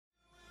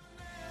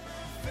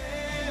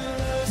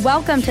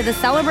Welcome to the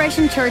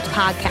Celebration Church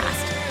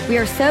podcast. We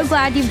are so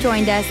glad you've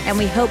joined us, and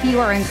we hope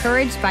you are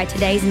encouraged by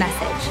today's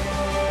message.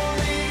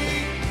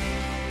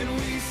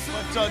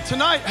 But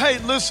tonight, hey,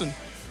 listen,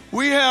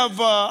 we have,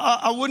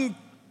 I wouldn't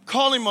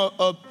call him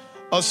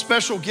a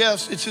special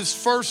guest. It's his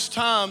first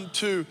time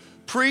to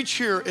preach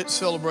here at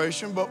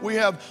Celebration, but we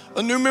have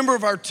a new member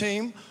of our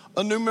team,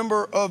 a new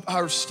member of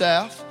our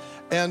staff,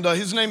 and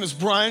his name is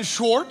Brian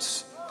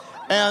Schwartz.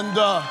 And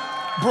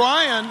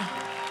Brian,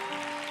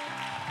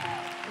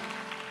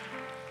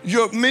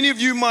 many of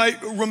you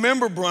might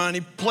remember Brian.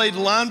 He played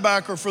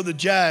linebacker for the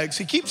Jags.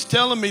 He keeps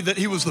telling me that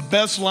he was the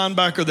best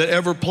linebacker that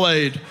ever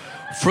played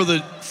for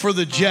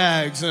the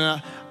Jags,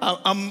 and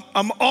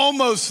I'm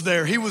almost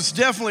there. He was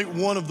definitely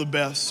one of the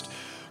best.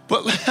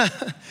 But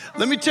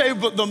let me tell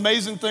you the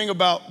amazing thing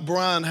about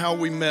Brian, how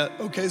we met.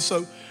 Okay,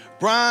 so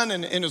Brian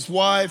and his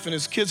wife and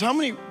his kids. How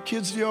many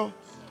kids do y'all?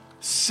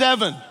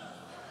 7.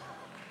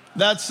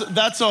 That's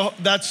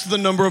the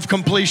number of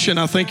completion.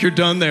 I think you're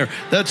done there.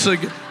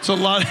 It's a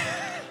lot.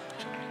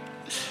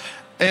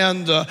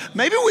 And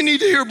maybe we need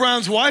to hear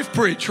Brian's wife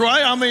preach,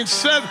 right? I mean,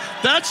 7.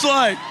 That's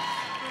like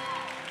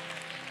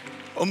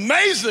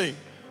amazing.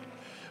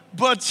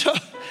 But so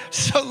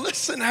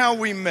listen how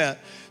we met.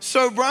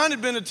 So Brian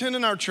had been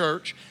attending our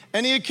church,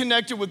 and he had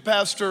connected with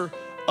Pastor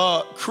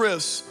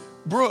Chris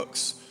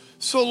Brooks.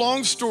 So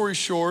long story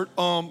short,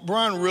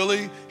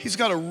 Brian he's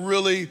got a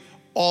really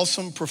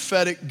awesome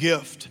prophetic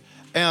gift.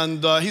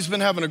 And he's been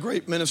having a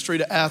great ministry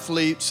to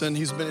athletes, and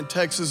he's been in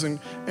Texas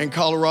and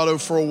Colorado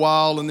for a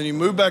while, and then he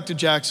moved back to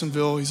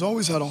Jacksonville. He's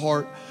always had a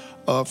heart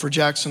for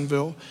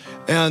Jacksonville.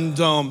 And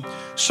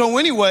so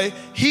anyway,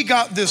 he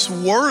got this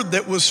word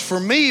that was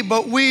for me,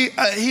 but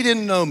he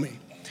didn't know me.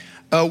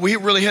 We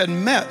really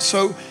hadn't met.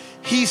 So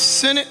he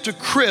sent it to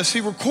Chris.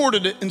 He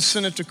recorded it and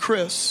sent it to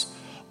Chris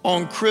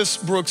on Chris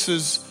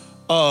Brooks's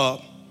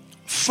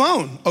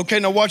phone. Okay,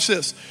 now watch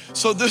this.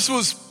 So this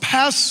was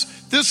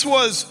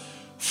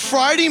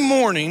Friday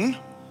morning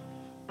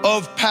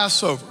of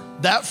Passover.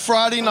 That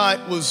Friday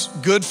night was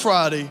Good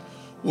Friday,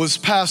 was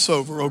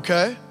Passover,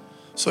 okay?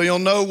 So you'll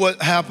know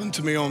what happened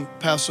to me on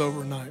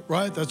Passover night,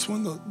 right? That's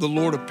when the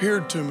Lord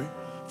appeared to me.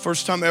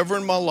 First time ever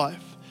in my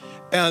life.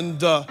 And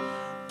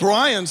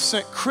Brian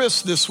sent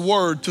Chris this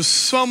word to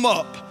sum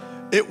up.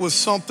 It was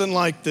something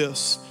like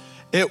this.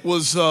 It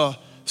was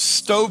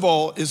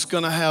Stovall is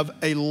gonna have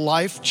a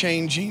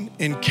life-changing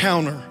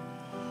encounter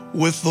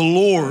with the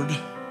Lord.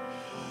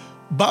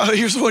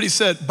 Here's what he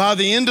said: by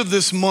the end of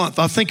this month,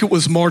 I think it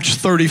was March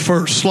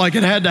 31st, like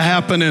it had to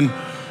happen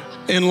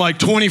in like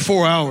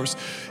 24 hours.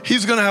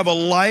 He's gonna have a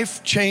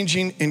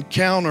life-changing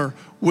encounter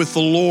with the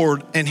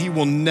Lord, and he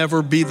will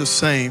never be the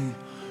same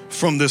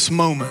from this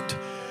moment.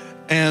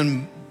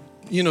 And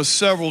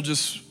several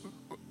just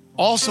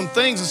awesome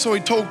things. And so he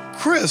told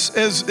Chris,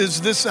 is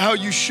this how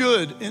you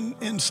should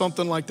in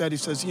something like that? He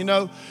says,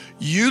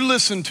 you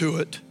listen to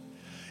it.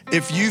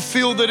 If you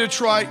feel that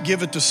it's right,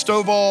 give it to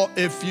Stovall.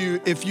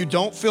 If you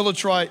don't feel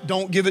it's right,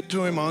 don't give it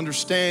to him. I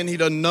understand he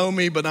doesn't know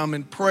me, but I'm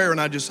in prayer,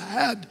 and I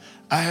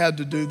had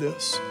to do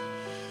this.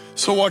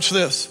 So watch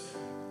this.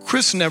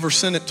 Chris never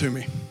sent it to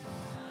me.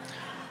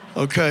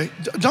 Okay,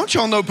 don't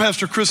y'all know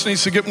Pastor Chris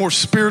needs to get more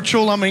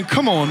spiritual? I mean,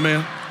 come on,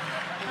 man.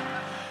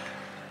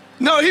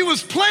 No, he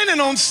was planning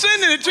on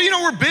sending it to,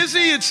 we're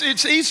busy.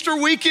 It's Easter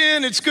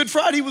weekend. It's Good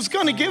Friday. He was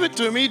going to give it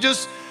to me.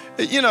 Just,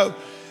 and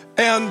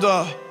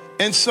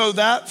so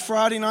that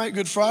Friday night,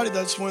 Good Friday,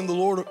 that's when the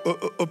Lord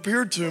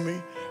appeared to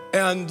me.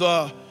 And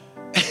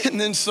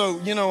then so,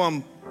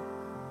 I'm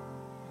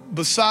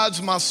besides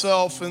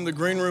myself in the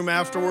green room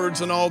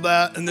afterwards and all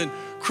that. And then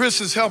Chris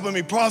is helping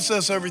me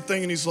process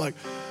everything. And he's like,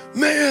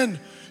 man,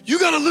 you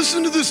got to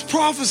listen to this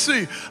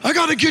prophecy. I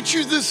got to get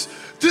you this.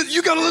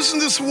 You got to listen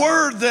to this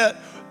word that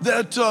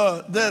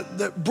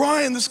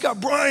Brian, this guy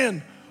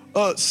Brian,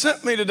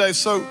 sent me today.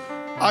 So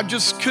I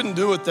just couldn't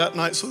do it that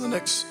night. So the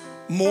next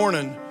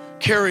morning,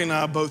 Carrie and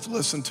I both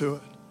listened to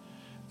it.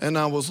 And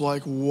I was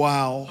like,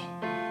 wow,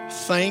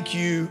 thank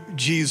you,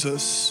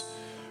 Jesus.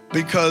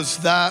 Because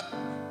that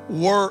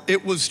word,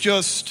 it was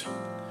just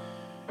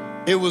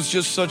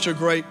such a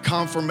great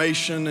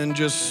confirmation and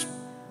just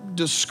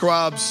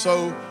describes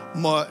so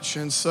much.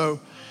 And so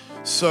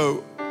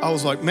I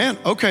was like, man,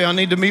 okay, I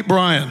need to meet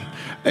Brian.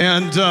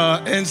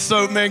 And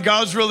so, man,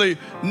 God's really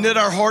knit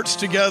our hearts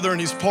together, and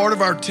he's part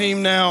of our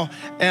team now.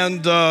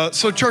 And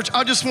so, church,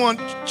 I just want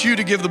you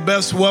to give the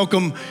best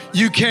welcome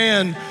you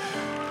can.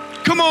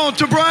 Come on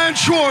to Brian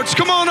Schwartz.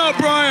 Come on up,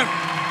 Brian.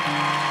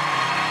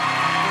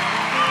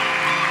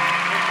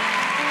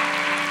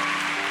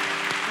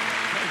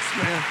 Thanks,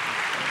 man.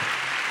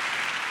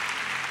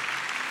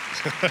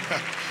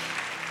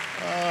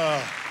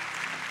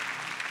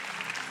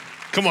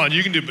 Come on,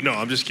 you can do, no,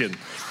 I'm just kidding.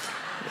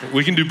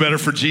 We can do better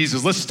for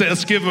Jesus.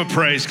 Let's give him a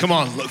praise. Come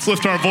on, let's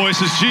lift our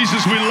voices.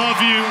 Jesus, we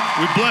love you.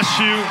 We bless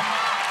you.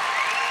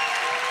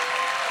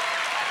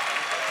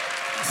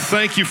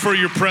 Thank you for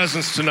your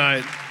presence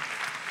tonight.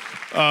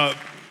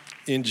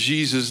 In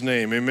Jesus'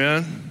 name,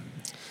 amen.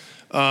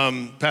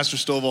 Pastor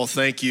Stovall,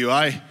 thank you.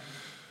 I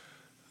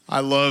I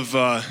love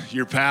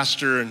your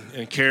pastor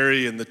and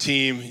Carrie and the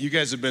team. You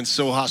guys have been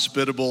so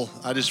hospitable.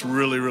 I just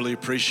really, really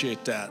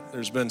appreciate that.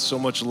 There's been so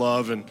much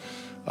love. And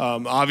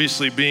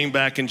obviously being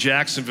back in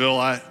Jacksonville,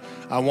 I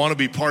want to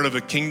be part of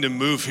a kingdom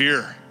move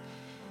here,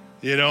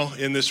 you know,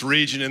 in this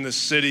region, in this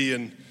city.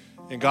 And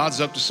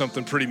God's up to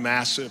something pretty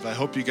massive. I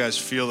hope you guys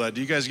feel that. Do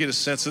you guys get a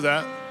sense of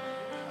that?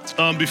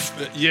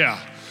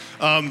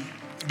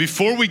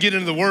 Before we get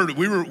into the word,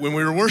 when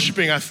we were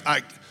worshiping,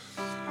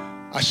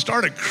 I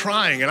started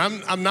crying, and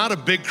I'm not a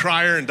big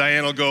crier, and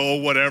Diane will go,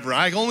 oh, whatever.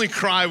 I only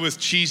cry with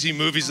cheesy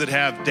movies that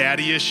have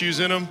daddy issues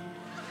in them.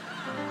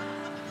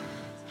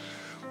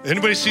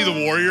 Anybody see The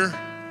Warrior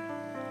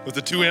with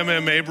the two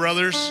MMA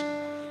brothers?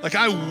 Like,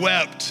 I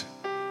wept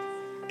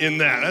in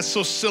that. That's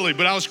so silly,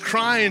 but I was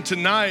crying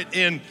tonight,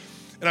 and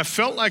I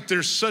felt like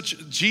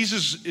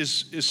Jesus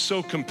is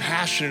so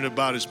compassionate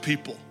about his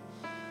people.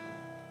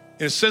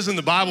 And it says in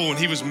the Bible, when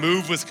he was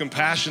moved with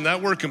compassion,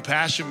 that word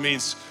compassion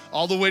means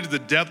all the way to the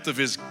depth of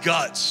his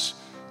guts.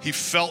 He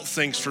felt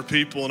things for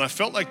people. And I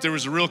felt like there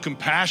was a real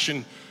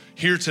compassion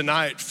here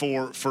tonight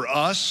for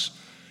us.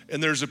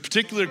 And there's a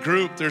particular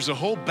group, there's a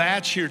whole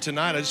batch here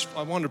tonight.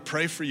 I wanted to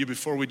pray for you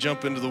before we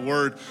jump into the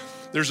word.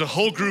 There's a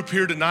whole group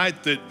here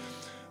tonight that,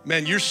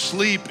 man, your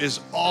sleep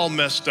is all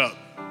messed up.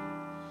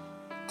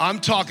 I'm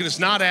talking, it's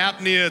not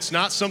apnea, it's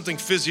not something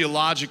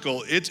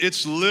physiological.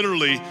 It's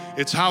literally,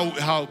 it's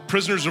how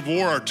prisoners of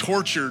war are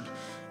tortured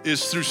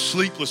is through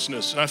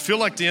sleeplessness. And I feel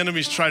like the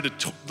enemy's tried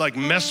to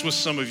mess with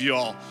some of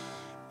y'all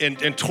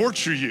and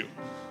torture you.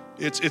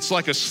 It's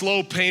like a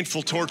slow,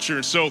 painful torture.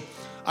 And so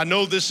I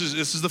know this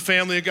is the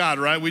family of God,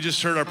 right? We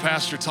just heard our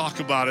pastor talk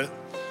about it.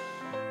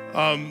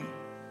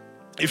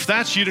 If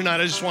that's you tonight,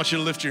 I just want you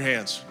to lift your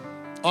hands.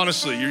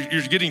 Honestly,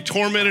 you're getting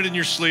tormented in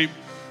your sleep.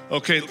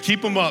 Okay,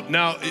 keep them up.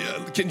 Now,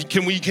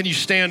 can you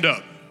stand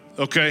up?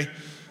 Okay,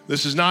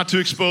 this is not to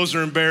expose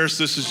or embarrass.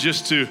 This is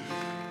just to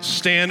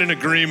stand in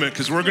agreement,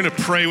 because we're going to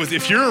pray with.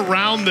 If you're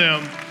around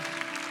them,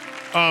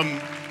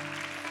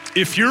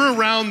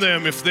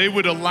 if they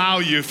would allow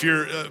you, if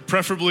you're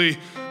preferably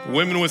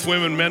women with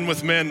women, men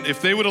with men, if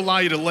they would allow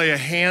you to lay a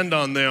hand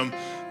on them,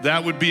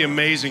 that would be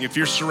amazing. If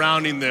you're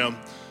surrounding them.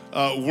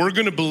 We're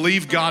going to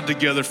believe God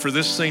together for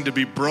this thing to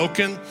be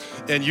broken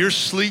and your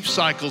sleep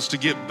cycles to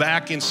get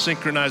back in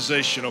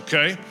synchronization,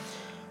 okay?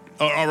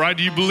 All right,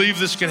 do you believe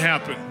this can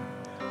happen?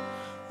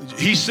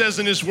 He says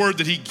in his word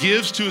that he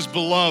gives to his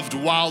beloved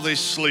while they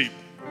sleep.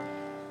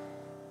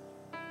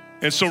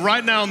 And so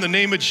right now, in the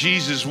name of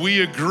Jesus,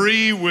 we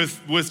agree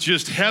with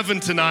just heaven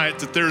tonight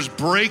that there's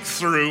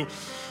breakthrough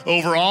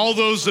over all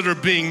those that are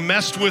being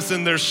messed with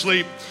in their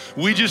sleep.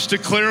 We just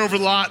declare over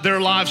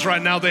their lives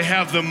right now, they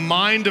have the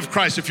mind of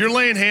Christ. If you're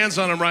laying hands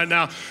on them right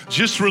now,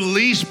 just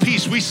release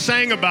peace. We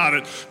sang about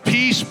it.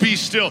 Peace, be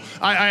still.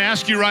 I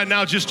ask you right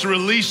now just to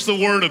release the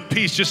word of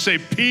peace. Just say,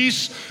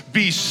 peace,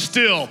 be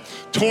still.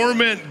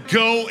 Torment,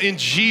 go in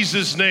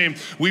Jesus' name.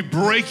 We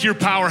break your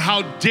power.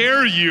 How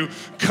dare you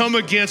come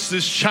against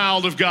this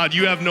child of God?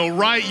 You have no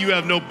right. You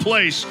have no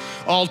place.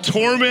 All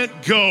torment,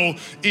 go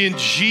in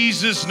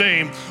Jesus'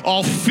 name.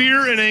 All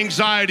fear and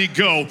anxiety,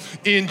 go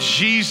in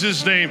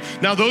Jesus' name.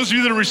 Now, those of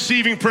you that are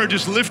receiving prayer,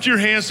 just lift your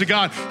hands to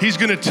God. He's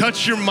going to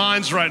touch your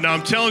minds right now.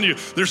 I'm telling you,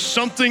 there's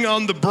something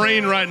on the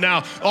brain right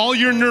now. All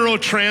your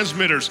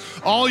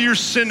neurotransmitters, all your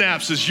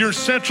synapses, your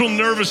central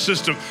nervous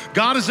system.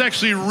 God is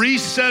actually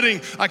resetting.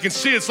 I can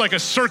see it's like a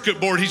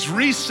circuit board. He's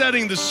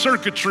resetting the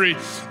circuitry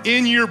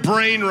in your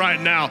brain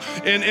right now.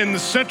 And the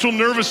central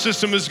nervous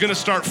system is going to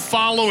start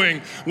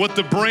following what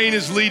the brain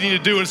is leading to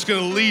do. And it's going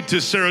to lead to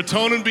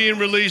serotonin being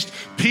released,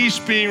 peace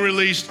being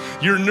released.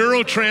 Your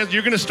neurotransmitters,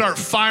 you're going to start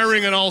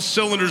firing on all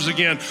cylinders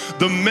again.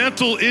 The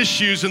mental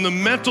issues and the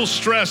mental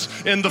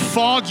stress and the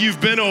fog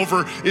you've been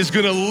over is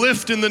going to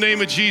lift in the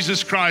name of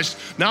Jesus Christ.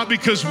 Not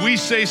because we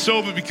say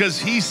so, but because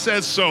he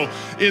says so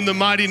in the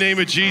mighty name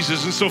of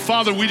Jesus. And so,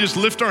 Father, we just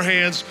lift our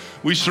hands.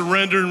 We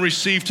surrender and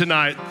receive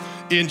tonight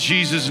in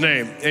Jesus'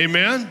 name.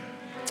 Amen.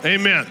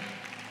 Amen.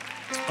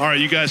 All right,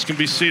 you guys can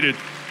be seated.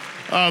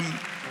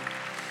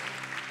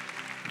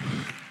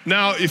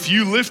 Now, if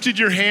you lifted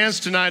your hands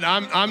tonight,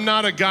 I'm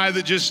not a guy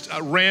that just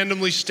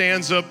randomly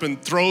stands up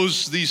and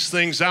throws these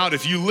things out.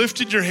 If you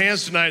lifted your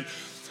hands tonight,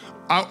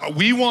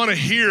 we want to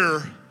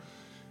hear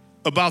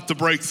about the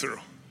breakthrough.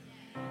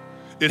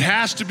 It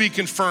has to be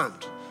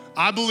confirmed.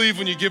 I believe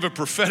when you give a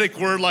prophetic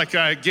word like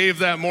I gave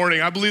that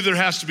morning, I believe there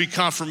has to be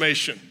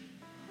confirmation.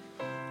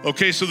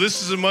 Okay, so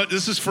this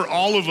is for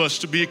all of us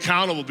to be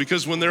accountable,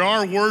 because when there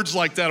are words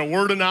like that, a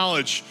word of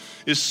knowledge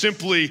is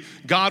simply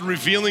God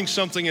revealing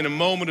something in a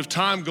moment of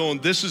time going,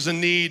 this is a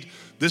need,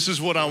 this is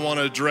what I want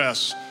to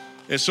address.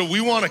 And so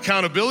we want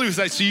accountability with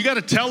that. So you got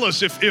to tell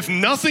us, if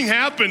nothing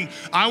happened,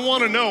 I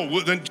want to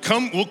know. Then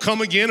we'll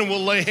come again and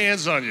we'll lay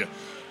hands on you.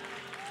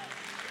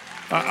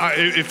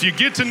 If you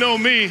get to know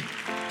me,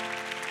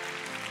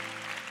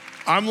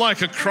 I'm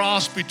like a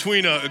cross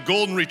between a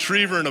golden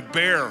retriever and a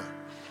bear,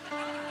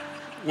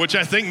 which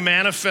I think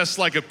manifests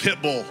like a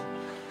pit bull.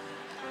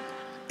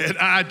 And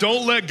I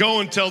don't let go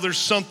until there's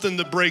something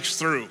that breaks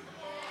through.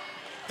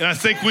 And I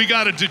think we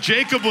got to do,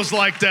 Jacob was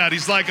like that.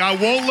 He's like, I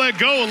won't let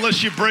go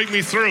unless you break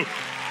me through.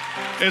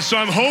 And so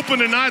I'm hoping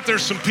tonight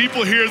there's some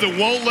people here that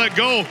won't let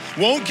go,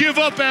 won't give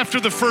up after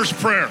the first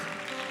prayer.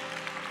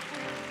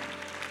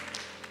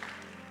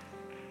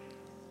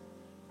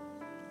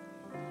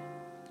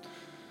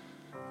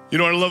 You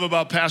know what I love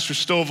about Pastor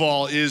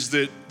Stovall is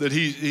that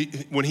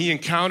he when he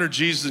encountered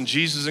Jesus and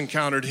Jesus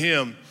encountered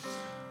him,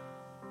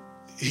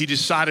 he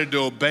decided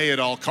to obey at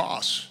all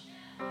costs.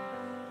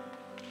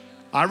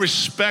 I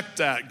respect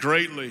that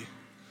greatly.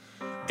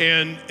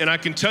 And I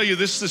can tell you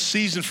this is the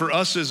season for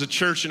us as a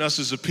church and us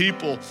as a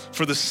people,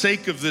 for the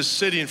sake of this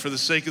city and for the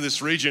sake of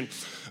this region.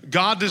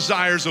 God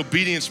desires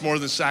obedience more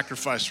than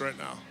sacrifice right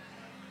now.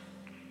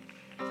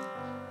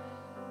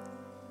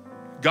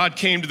 God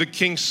came to the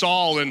King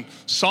Saul, and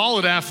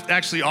Saul had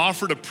actually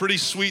offered a pretty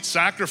sweet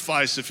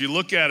sacrifice if you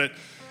look at it.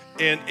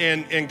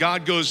 And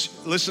God goes,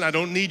 listen, I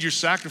don't need your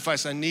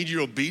sacrifice, I need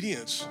your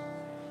obedience.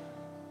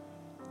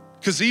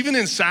 Because even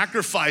in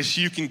sacrifice,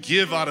 you can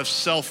give out of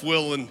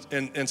self-will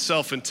and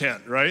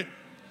self-intent, right?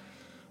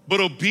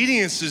 But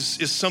obedience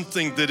is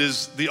something that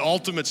is the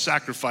ultimate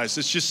sacrifice.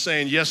 It's just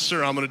saying, yes,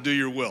 sir, I'm gonna do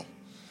your will.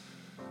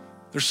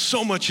 There's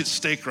so much at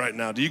stake right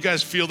now. Do you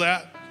guys feel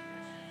that?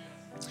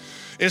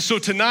 And so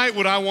tonight,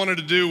 what I wanted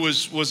to do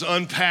was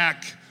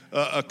unpack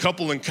a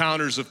couple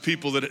encounters of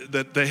people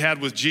that they had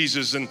with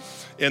Jesus.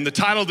 And the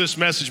title of this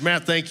message,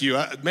 Matt, thank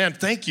you. Man,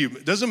 thank you.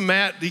 Doesn't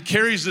Matt, he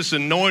carries this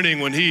anointing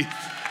when he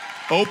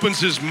opens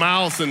his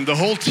mouth, and the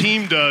whole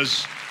team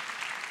does.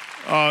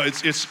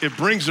 It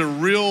brings a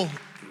real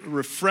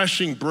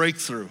refreshing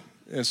breakthrough.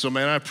 And so,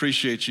 man, I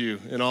appreciate you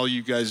and all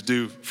you guys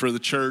do for the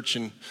church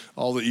and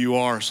all that you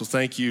are. So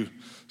thank you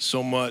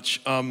so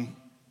much.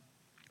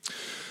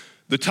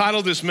 The title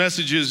of this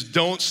message is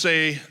Don't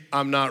Say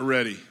I'm Not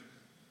Ready.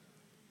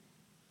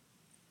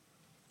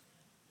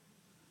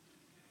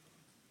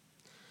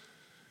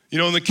 You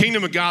know, in the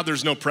kingdom of God,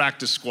 there's no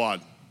practice squad.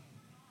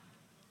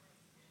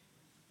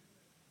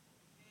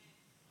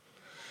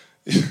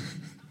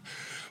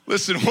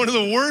 Listen, one of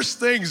the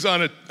worst things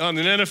on an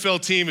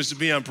NFL team is to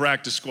be on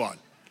practice squad.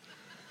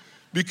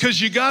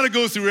 Because you got to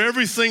go through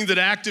everything that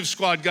active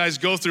squad guys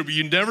go through, but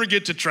you never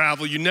get to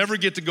travel. You never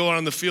get to go out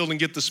on the field and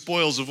get the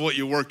spoils of what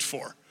you worked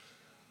for.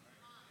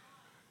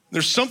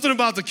 There's something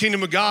about the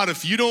kingdom of God,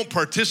 if you don't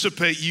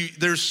participate,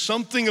 there's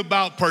something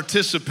about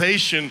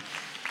participation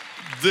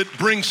that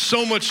brings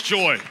so much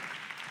joy.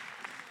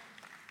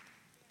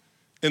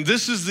 And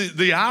this is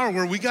the hour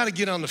where we got to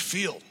get on the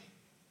field.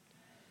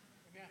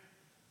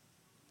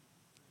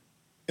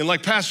 And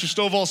like Pastor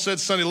Stovall said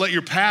Sunday, let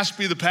your past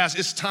be the past.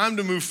 It's time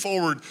to move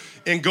forward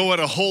and go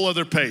at a whole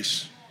other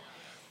pace.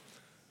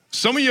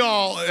 Some of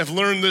y'all have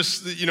learned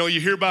this, you know, you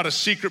hear about a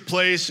secret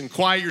place and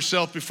quiet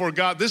yourself before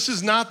God. This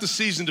is not the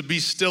season to be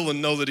still and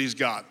know that he's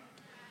God.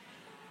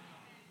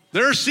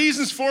 There are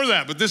seasons for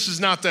that, but this is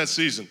not that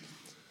season.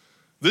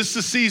 This is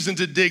the season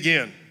to dig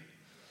in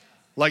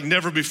like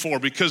never before,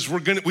 because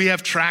we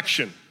have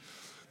traction.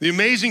 The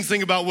amazing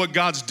thing about what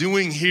God's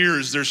doing here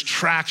is there's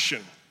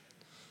traction.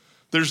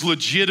 There's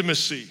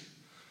legitimacy.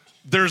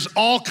 There's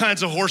all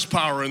kinds of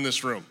horsepower in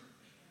this room.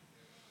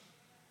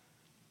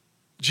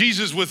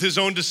 Jesus, with his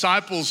own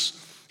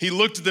disciples, he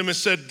looked at them and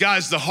said,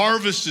 guys, the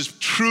harvest is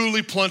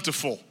truly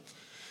plentiful. And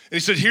he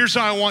said, here's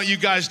how I want you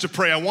guys to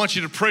pray. I want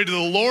you to pray to the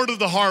Lord of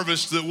the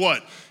harvest that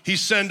what? He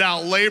send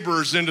out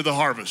laborers into the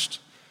harvest.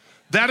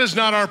 That is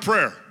not our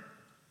prayer.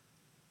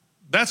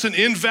 That's an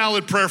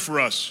invalid prayer for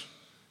us.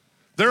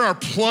 There are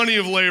plenty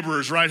of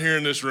laborers right here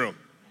in this room.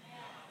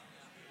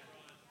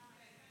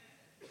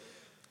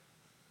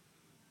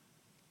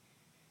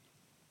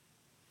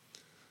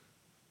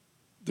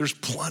 There's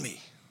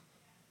plenty.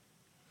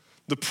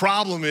 The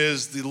problem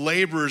is the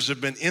laborers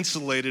have been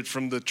insulated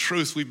from the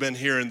truth we've been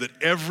hearing that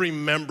every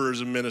member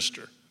is a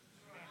minister.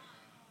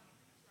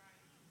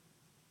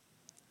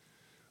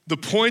 The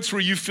points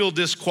where you feel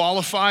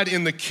disqualified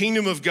in the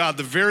kingdom of God,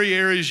 the very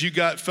areas you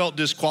felt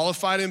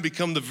disqualified in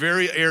become the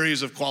very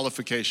areas of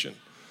qualification.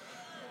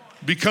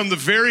 Become the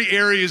very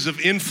areas of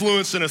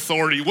influence and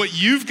authority. What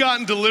you've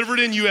gotten delivered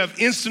in, you have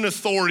instant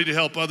authority to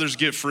help others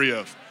get free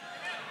of.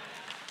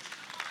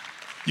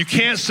 You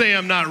can't say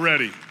I'm not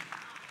ready.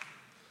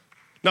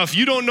 Now, if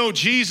you don't know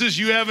Jesus,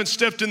 you haven't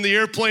stepped in the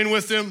airplane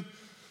with him,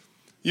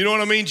 you know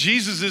what I mean?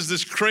 Jesus is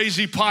this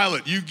crazy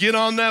pilot. You get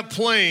on that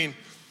plane,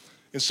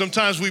 and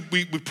sometimes we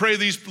pray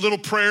these little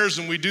prayers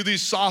and we do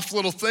these soft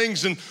little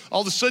things, and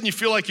all of a sudden you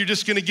feel like you're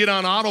just gonna get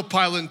on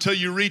autopilot until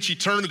you reach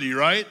eternity,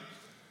 right?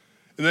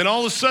 And then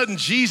all of a sudden,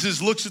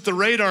 Jesus looks at the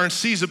radar and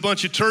sees a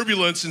bunch of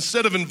turbulence.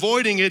 Instead of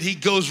avoiding it, he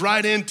goes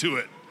right into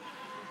it.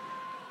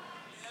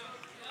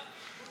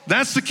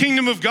 That's the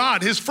kingdom of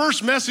God. His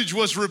first message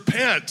was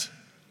repent.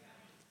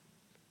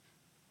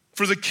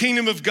 For the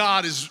kingdom of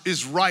God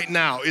is right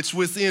now. It's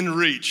within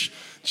reach.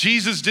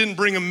 Jesus didn't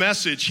bring a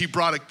message. He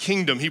brought a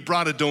kingdom. He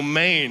brought a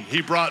domain.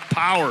 He brought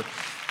power.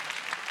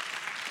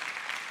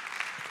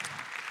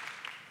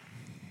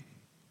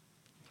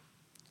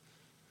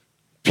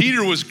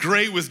 Peter was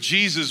great with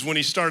Jesus when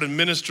he started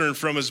ministering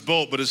from his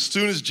boat, but as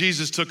soon as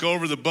Jesus took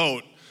over the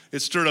boat, it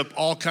stirred up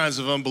all kinds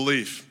of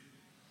unbelief.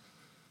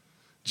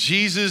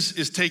 Jesus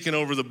is taking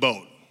over the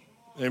boat.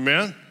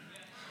 Amen?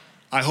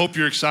 I hope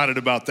you're excited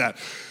about that.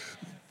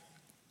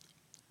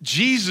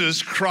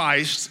 Jesus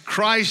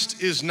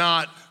Christ is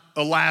not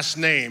a last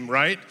name,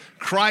 right?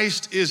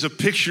 Christ is a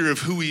picture of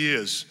who he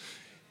is.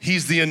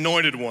 He's the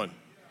anointed one.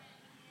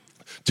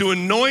 To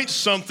anoint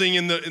something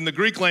in the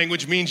Greek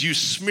language means you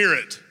smear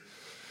it.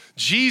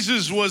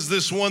 Jesus was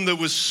this one that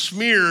was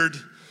smeared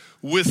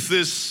with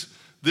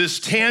this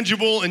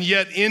tangible and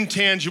yet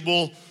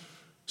intangible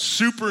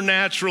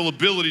supernatural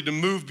ability to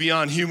move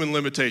beyond human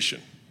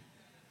limitation.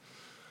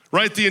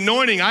 Right, the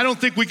anointing, I don't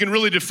think we can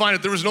really define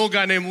it. There was an old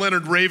guy named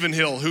Leonard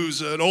Ravenhill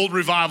who's an old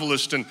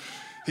revivalist, and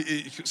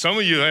some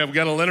of you have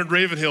got a Leonard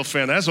Ravenhill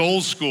fan. That's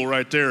old school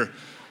right there.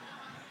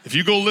 If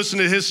you go listen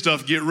to his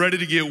stuff, get ready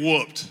to get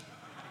whooped.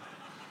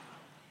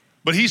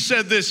 But he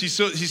said this, he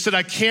said,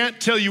 I can't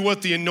tell you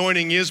what the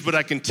anointing is, but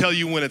I can tell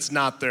you when it's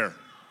not there.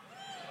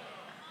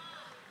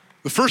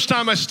 The first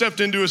time I stepped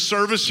into a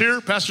service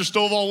here, Pastor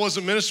Stovall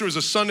wasn't minister. It was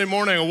a Sunday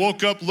morning. I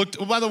woke up,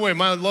 by the way,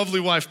 my lovely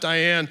wife,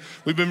 Diane,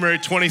 we've been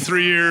married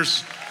 23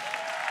 years.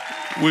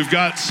 We've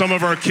got some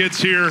of our kids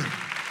here.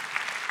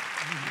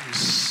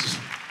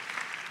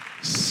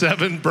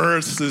 7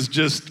 births is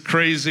just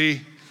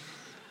crazy.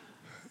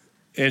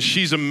 And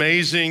she's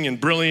amazing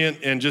and brilliant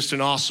and just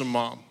an awesome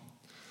mom.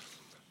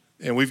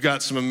 And we've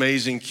got some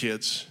amazing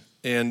kids.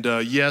 And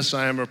yes,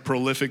 I am a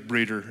prolific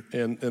breeder,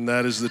 and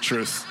that is the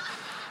truth.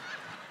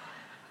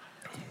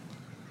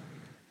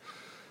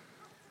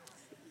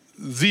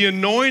 The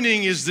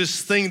anointing is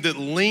this thing that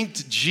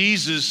linked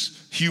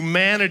Jesus'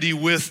 humanity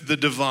with the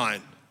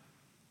divine.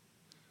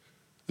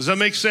 Does that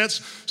make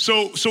sense?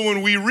 So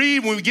when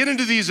we get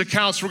into these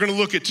accounts, we're going to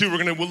look at 2.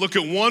 We'll look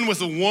at one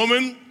with a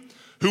woman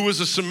who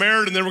was a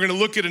Samaritan, then we're going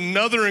to look at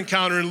another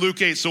encounter in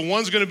Luke 8. So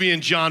one's going to be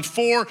in John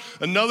 4,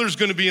 another's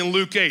going to be in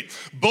Luke 8.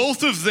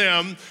 Both of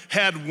them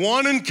had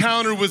one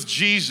encounter with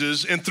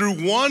Jesus, and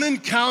through one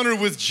encounter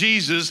with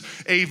Jesus,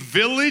 a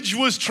village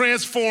was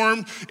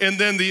transformed, and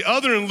then the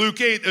other in Luke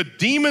 8, a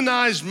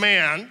demonized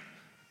man,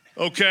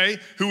 okay,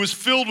 who was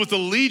filled with a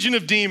legion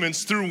of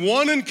demons, through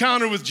one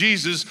encounter with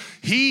Jesus,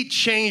 he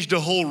changed a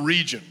whole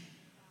region.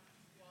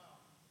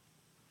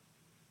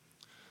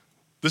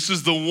 This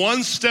is the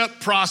one-step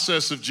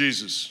process of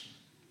Jesus.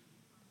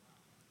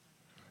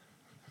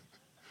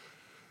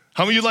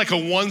 How many of you like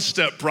a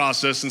one-step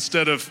process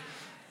instead of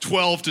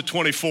 12 to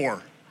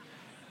 24?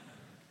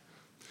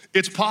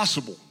 It's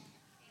possible.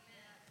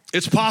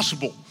 It's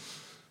possible.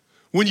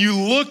 When you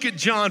look at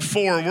John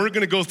 4, and we're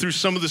going to go through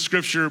some of the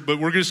scripture, but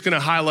we're just going to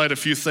highlight a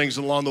few things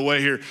along the way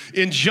here.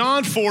 In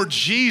John 4,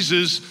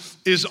 Jesus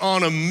is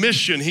on a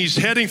mission. He's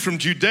heading from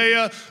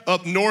Judea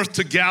up north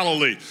to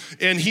Galilee.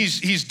 And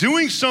he's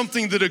doing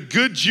something that a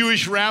good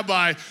Jewish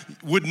rabbi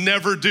would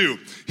never do.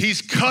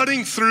 He's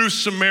cutting through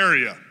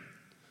Samaria.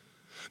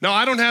 Now,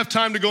 I don't have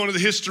time to go into the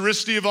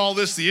historicity of all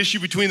this, the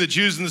issue between the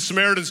Jews and the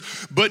Samaritans,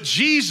 but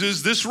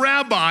Jesus, this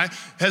rabbi,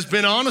 has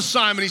been on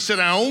assignment. He said,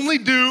 I only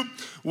do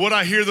what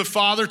I hear the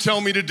Father tell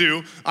me to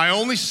do. I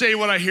only say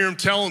what I hear him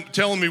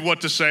telling me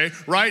what to say,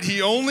 right?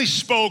 He only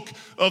spoke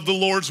of the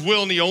Lord's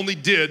will, and he only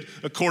did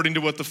according to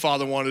what the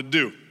Father wanted to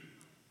do,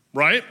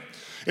 right?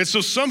 And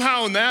so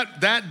somehow in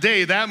that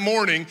day, that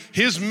morning,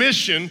 his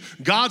mission,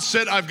 God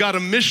said, I've got a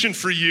mission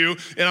for you,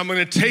 and I'm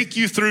going to take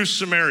you through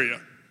Samaria.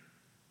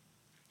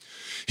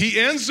 He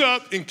ends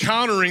up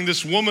encountering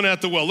this woman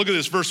at the well. Look at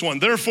this, verse 1.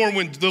 Therefore,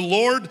 when the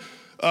Lord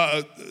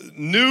I'm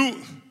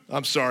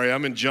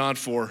in John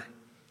 4.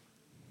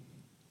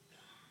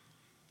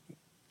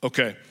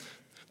 Okay.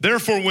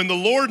 Therefore, when the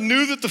Lord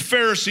knew that the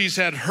Pharisees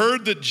had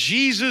heard that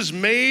Jesus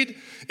made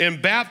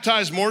and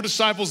baptized more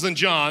disciples than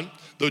John,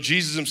 though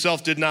Jesus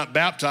himself did not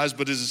baptize,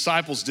 but his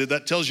disciples did.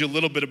 That tells you a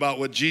little bit about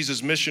what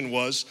Jesus' mission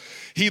was.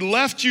 He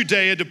left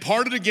Judea,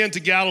 departed again to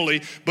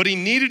Galilee, but he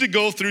needed to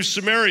go through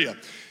Samaria.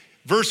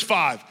 Verse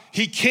 5,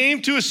 he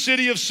came to a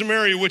city of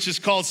Samaria, which is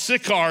called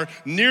Sychar,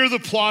 near the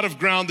plot of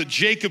ground that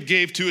Jacob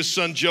gave to his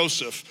son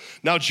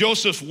Joseph. Now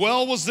Joseph's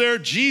well was there,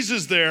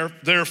 Jesus there,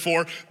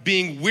 therefore,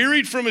 being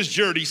wearied from his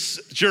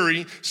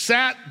journey,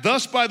 sat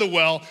thus by the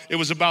well. It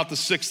was about the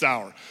 6th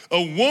hour.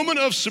 A woman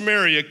of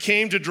Samaria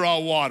came to draw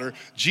water.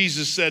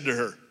 Jesus said to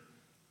her,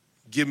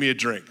 give me a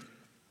drink.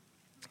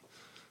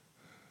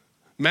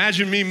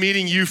 Imagine me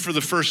meeting you for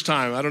the first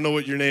time. I don't know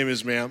what your name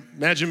is, ma'am.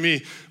 Imagine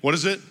me, what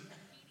is it?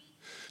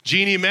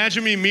 Jeannie,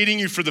 imagine me meeting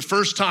you for the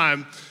first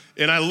time,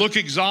 and I look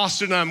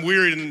exhausted and I'm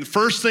wearied, and the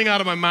first thing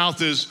out of my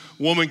mouth is,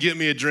 woman, get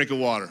me a drink of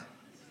water.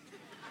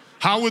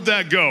 How would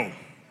that go?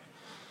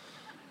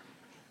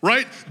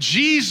 Right?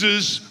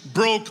 Jesus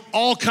broke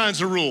all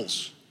kinds of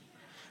rules.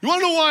 You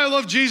wanna know why I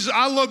love Jesus?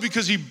 I love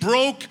because he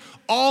broke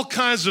all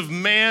kinds of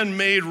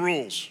man-made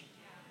rules.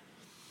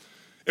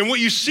 And what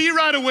you see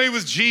right away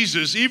with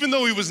Jesus, even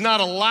though he was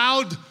not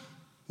allowed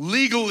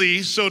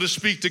legally, so to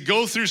speak, to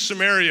go through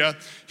Samaria,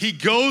 he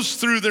goes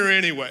through there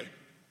anyway.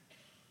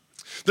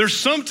 There's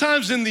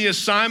sometimes in the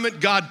assignment,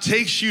 God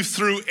takes you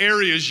through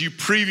areas you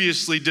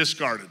previously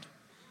discarded.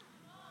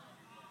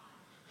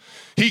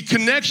 He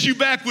connects you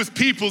back with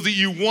people that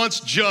you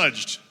once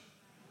judged.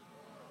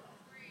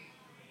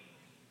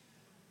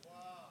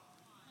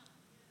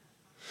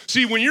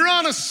 See, when you're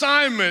on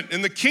assignment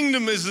and the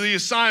kingdom is the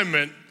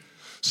assignment,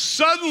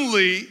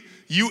 suddenly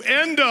you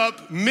end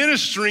up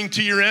ministering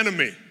to your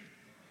enemy.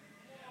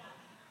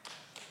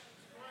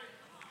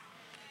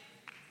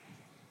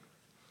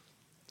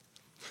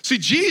 See,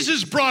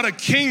 Jesus brought a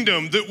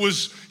kingdom that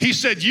was, he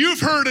said, you've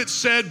heard it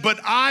said, but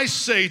I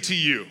say to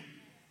you.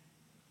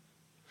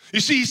 You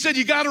see, he said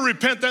you got to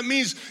repent. That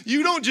means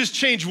you don't just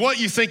change what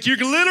you think. You're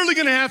literally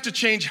going to have to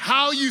change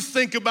how you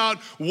think about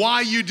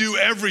why you do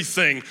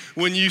everything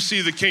when you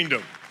see the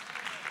kingdom.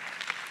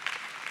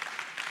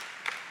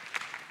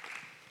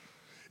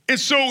 And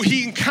so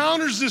he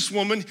encounters this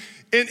woman,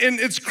 and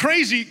it's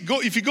crazy.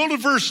 If you go to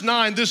verse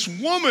 9, this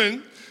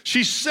woman,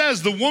 she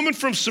says, the woman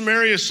from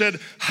Samaria said,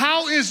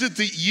 how is it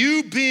that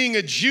you being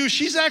a Jew,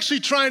 she's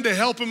actually trying to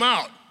help him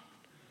out.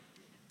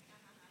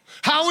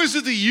 How is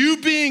it that you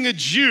being a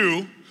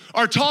Jew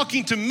are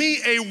talking to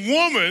me, a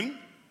woman,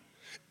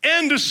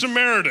 and a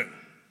Samaritan?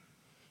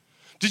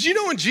 Did you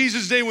know in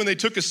Jesus' day when they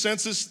took a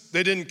census,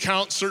 they didn't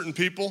count certain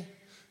people?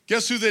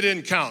 Guess who they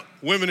didn't count?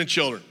 Women and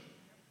children.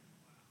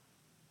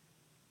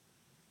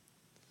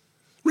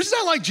 The reason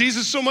I like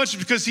Jesus so much is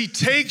because he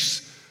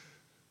takes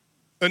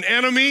an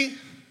enemy,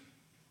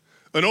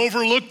 an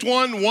overlooked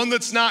one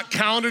that's not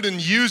counted, and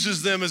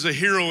uses them as a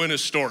hero in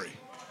his story.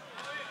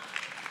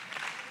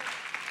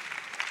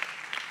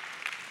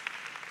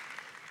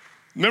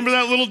 Remember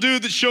that little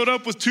dude that showed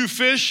up with 2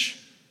 fish,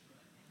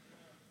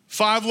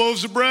 5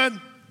 loaves of bread?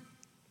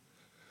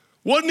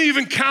 Wasn't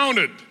even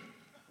counted.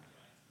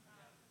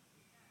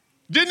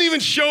 Didn't even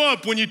show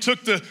up when you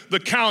took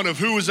the count of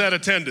who was at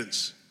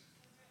attendance.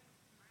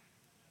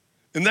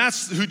 And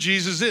that's who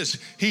Jesus is.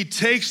 He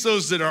takes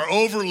those that are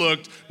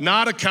overlooked,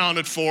 not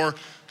accounted for,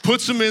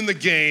 puts them in the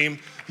game,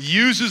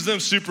 uses them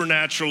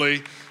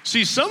supernaturally.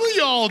 See, some of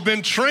y'all have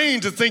been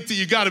trained to think that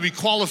you got to be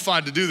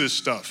qualified to do this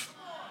stuff.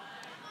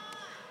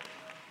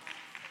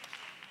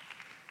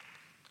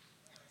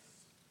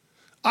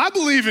 I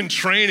believe in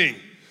training,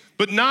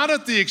 but not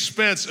at the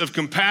expense of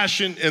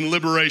compassion and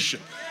liberation.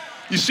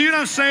 You see what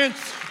I'm saying?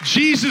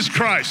 Jesus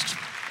Christ.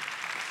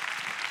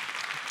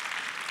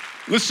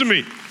 Listen to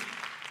me.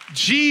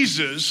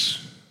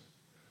 Jesus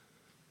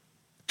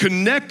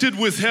connected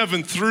with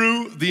heaven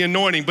through the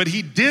anointing, but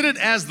he did it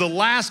as the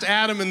last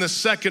Adam and the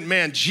second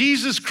man.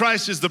 Jesus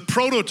Christ is the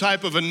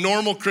prototype of a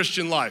normal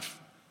Christian life.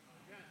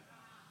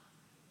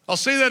 I'll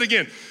say that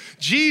again.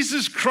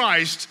 Jesus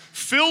Christ,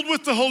 filled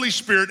with the Holy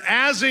Spirit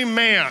as a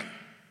man,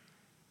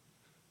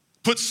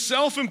 put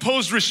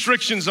self-imposed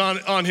restrictions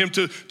on him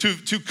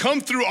to come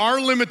through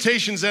our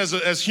limitations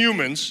as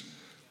humans,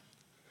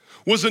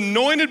 was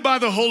anointed by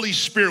the Holy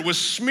Spirit, was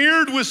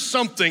smeared with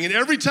something, and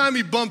every time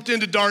he bumped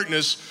into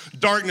darkness,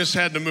 darkness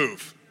had to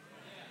move.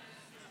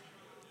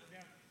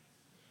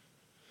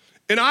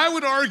 And I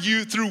would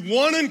argue through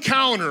one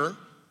encounter,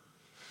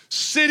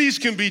 cities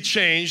can be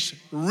changed,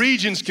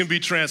 regions can be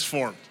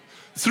transformed.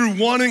 Through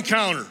one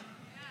encounter.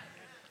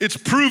 It's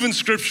proven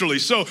scripturally.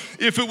 So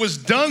if it was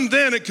done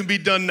then, it can be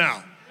done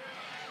now.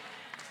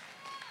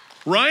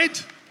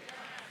 Right?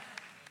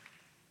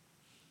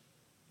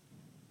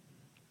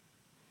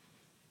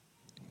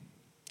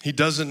 He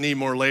doesn't need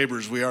more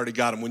laborers. We already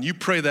got him. When you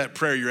pray that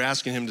prayer, you're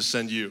asking him to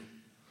send you.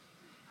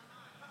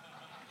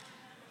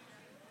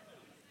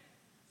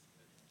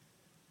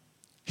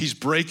 He's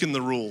breaking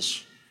the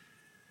rules.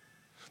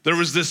 There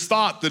was this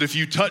thought that if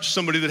you touched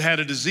somebody that had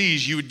a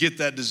disease, you would get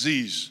that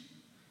disease,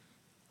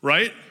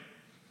 right?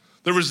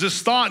 There was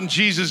this thought in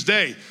Jesus'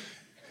 day.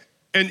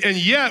 And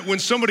yet, when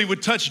somebody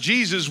would touch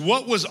Jesus,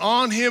 what was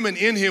on him and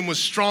in him was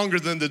stronger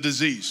than the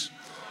disease.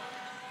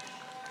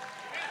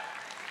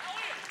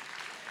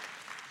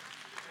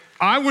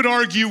 I would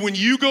argue when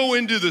you go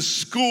into the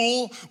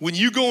school, when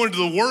you go into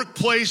the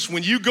workplace,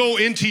 when you go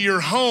into your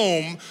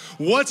home,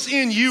 what's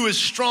in you is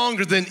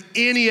stronger than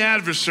any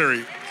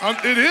adversary.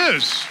 It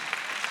is.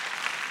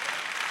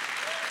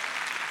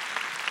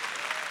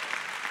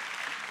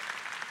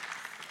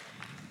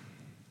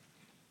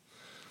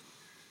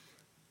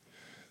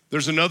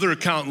 There's another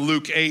account in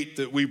Luke 8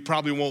 that we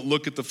probably won't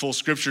look at the full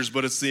scriptures,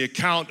 but it's the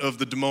account of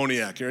the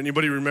demoniac.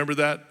 Anybody remember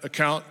that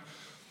account?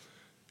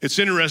 It's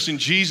interesting.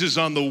 Jesus,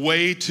 on the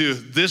way to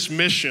this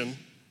mission,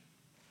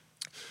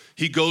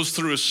 he goes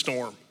through a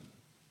storm.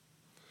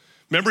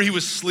 Remember, he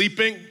was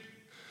sleeping?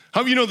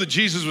 How many of you know that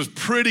Jesus was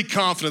pretty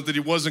confident that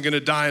he wasn't going to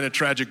die in a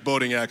tragic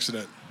boating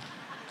accident?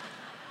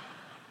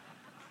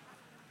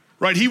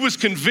 Right? He was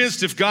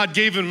convinced if God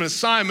gave him an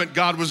assignment,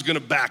 God was going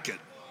to back it.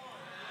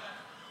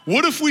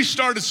 What if we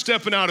started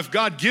stepping out? If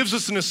God gives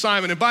us an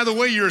assignment, and by the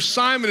way, your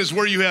assignment is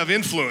where you have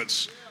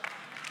influence.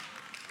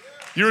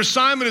 Your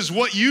assignment is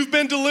what you've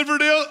been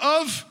delivered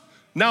of.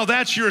 Now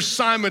that's your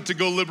assignment to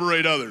go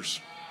liberate others.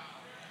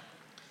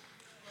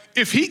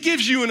 If he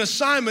gives you an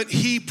assignment,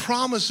 he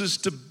promises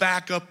to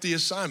back up the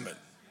assignment.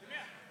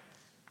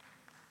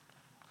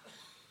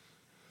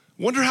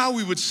 Wonder how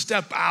we would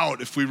step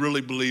out if we really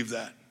believe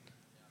that.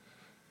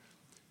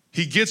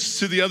 He gets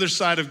to the other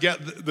side of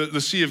the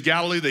Sea of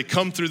Galilee. They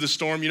come through the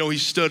storm. You know, he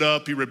stood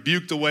up. He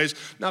rebuked the waves.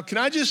 Now, can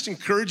I just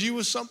encourage you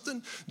with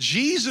something?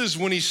 Jesus,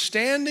 when he's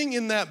standing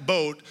in that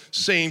boat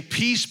saying,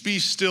 peace be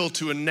still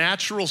to a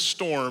natural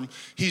storm,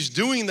 he's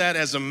doing that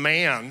as a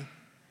man.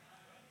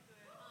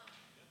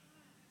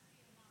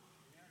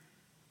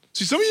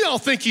 See, some of y'all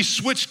think he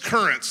switched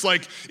currents.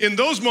 Like in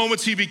those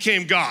moments, he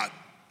became God.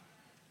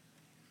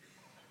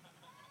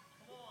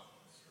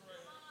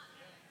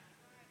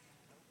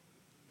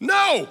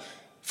 No,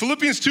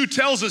 Philippians 2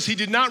 tells us he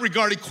did not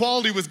regard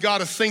equality with God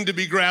a thing to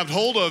be grabbed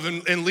hold of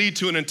and lead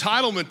to an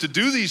entitlement to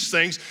do these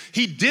things.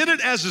 He did it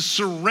as a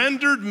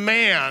surrendered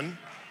man,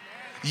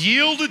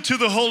 yielded to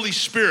the Holy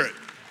Spirit.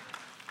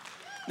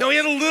 Now, he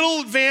had a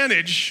little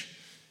advantage.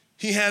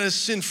 He had a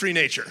sin-free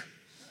nature.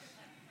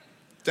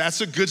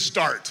 That's a good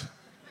start.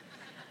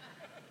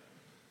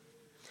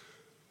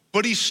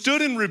 But he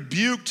stood and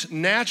rebuked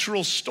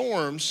natural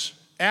storms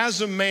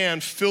as a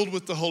man filled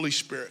with the Holy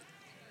Spirit.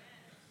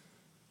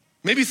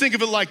 Maybe think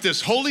of it like this: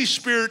 Holy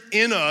Spirit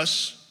in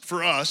us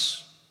for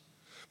us,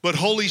 but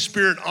Holy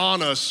Spirit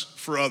on us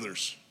for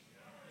others.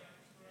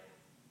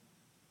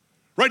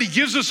 Right? He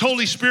gives us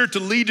Holy Spirit to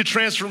lead to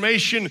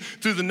transformation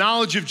through the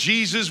knowledge of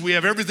Jesus. We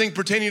have everything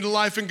pertaining to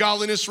life and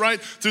godliness,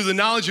 right? Through the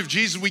knowledge of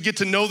Jesus, we get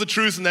to know the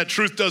truth, and that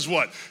truth does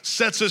what?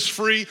 Sets us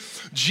free.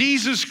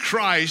 Jesus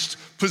Christ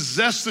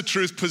possessed the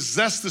truth,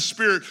 possessed the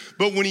Spirit,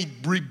 but when he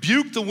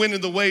rebuked the wind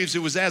and the waves,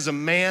 it was as a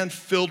man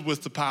filled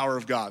with the power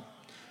of God,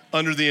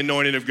 under the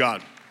anointing of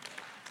God.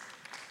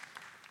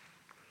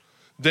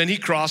 Then he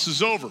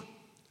crosses over.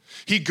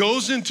 He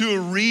goes into a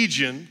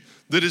region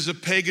that is a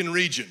pagan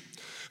region.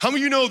 How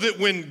many of you know that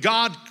when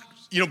God,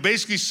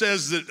 basically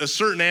says that a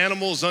certain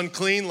animal is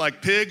unclean,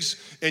 like pigs,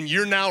 and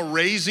you're now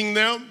raising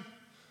them?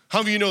 How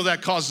many of you know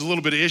that causes a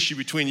little bit of issue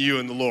between you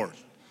and the Lord?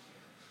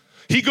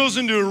 He goes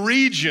into a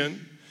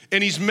region,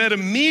 and he's met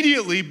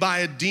immediately by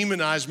a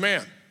demonized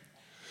man.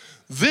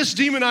 This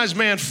demonized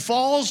man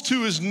falls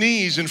to his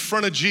knees in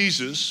front of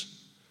Jesus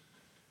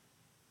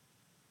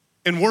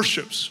and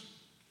worships.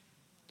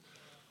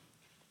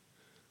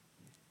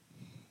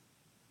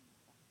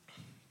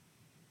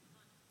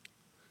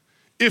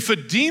 If a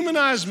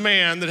demonized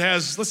man that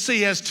has, let's say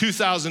he has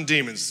 2,000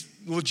 demons,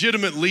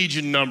 legitimate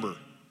legion number,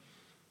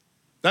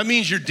 that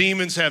means your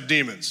demons have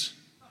demons.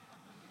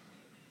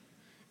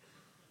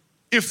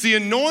 If the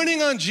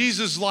anointing on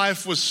Jesus'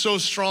 life was so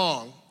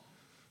strong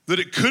that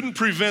it couldn't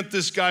prevent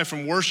this guy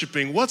from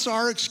worshiping, what's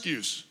our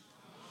excuse?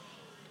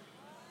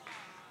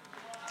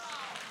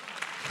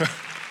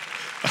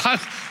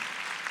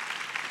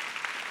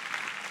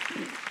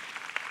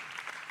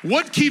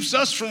 What keeps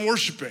us from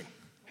worshiping?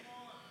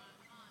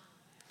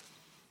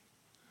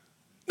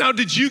 Now,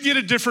 did you get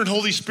a different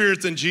Holy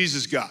Spirit than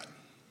Jesus got?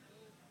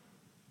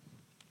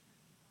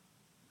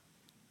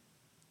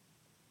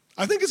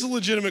 I think it's a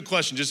legitimate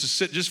question just to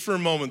sit just for a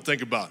moment and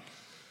think about.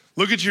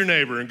 Look at your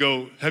neighbor and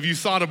go, have you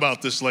thought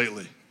about this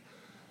lately?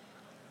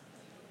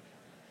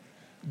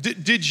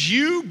 Did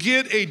you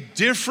get a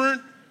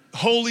different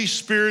Holy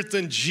Spirit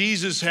than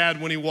Jesus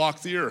had when he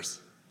walked the earth?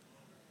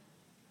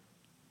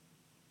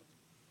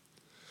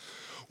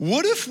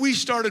 What if we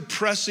started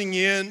pressing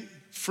in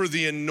for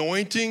the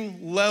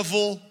anointing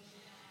level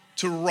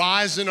to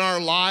rise in our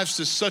lives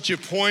to such a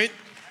point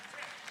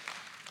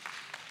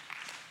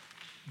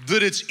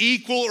that it's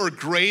equal or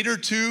greater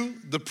to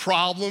the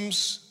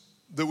problems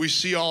that we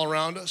see all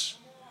around us?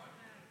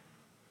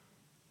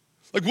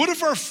 Like, what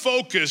if our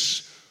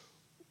focus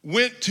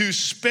went to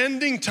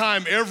spending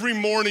time every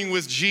morning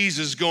with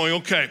Jesus going,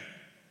 okay,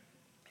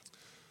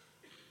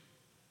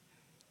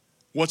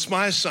 what's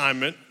my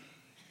assignment?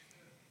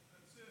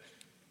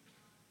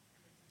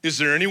 Is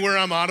there anywhere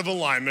I'm out of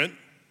alignment?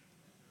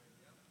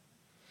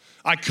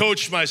 I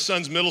coach my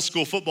son's middle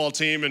school football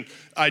team, and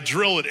I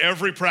drill at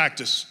every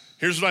practice.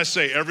 Here's what I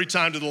say every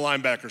time to the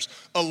linebackers: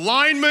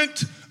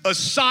 alignment,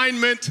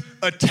 assignment,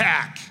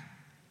 attack.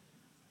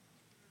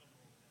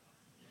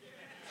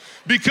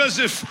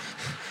 Because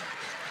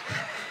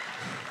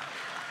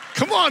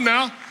come on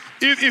now,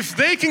 if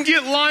they can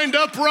get lined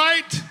up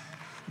right,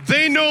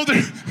 they know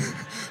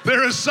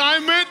their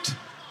assignment,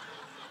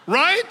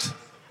 right?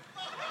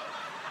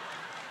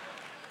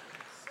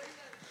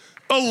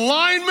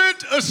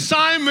 Alignment,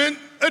 assignment,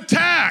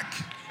 attack.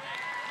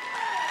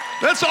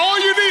 That's all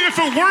you need. If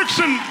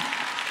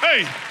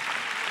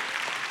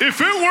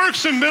it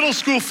works in middle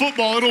school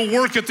football, it'll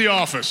work at the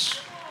office.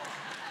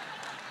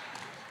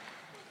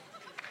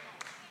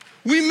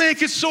 We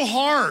make it so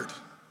hard.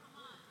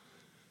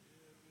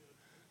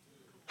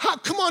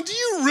 Come on, do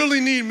you really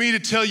need me to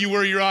tell you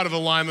where you're out of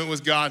alignment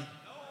with God?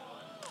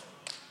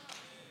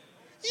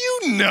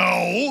 You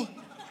know.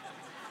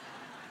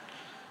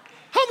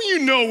 How many of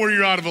you know where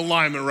you're out of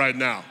alignment right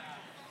now?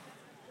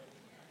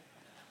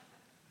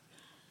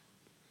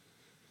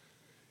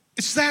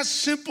 It's that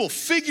simple.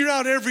 Figure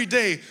out every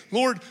day,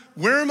 Lord,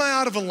 where am I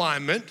out of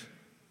alignment?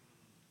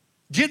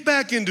 Get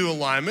back into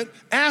alignment,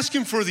 ask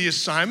him for the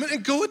assignment,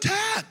 and go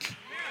attack.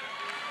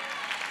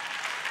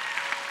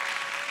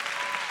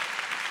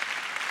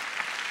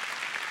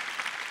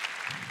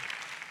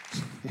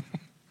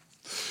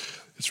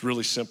 It's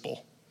really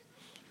simple.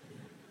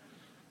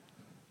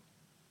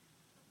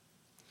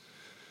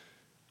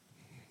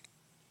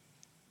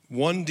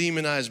 One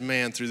demonized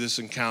man through this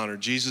encounter,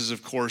 Jesus,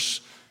 of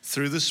course,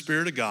 through the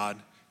Spirit of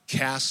God,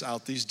 casts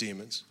out these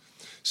demons.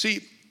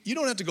 See, you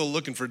don't have to go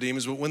looking for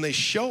demons, but when they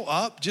show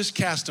up, just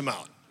cast them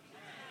out.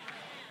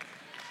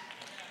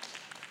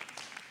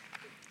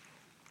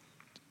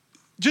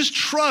 Just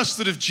trust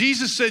that if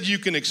Jesus said you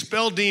can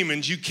expel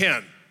demons, you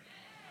can.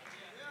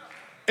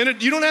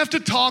 And you don't have to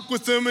talk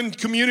with them and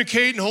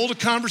communicate and hold a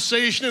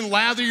conversation and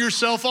lather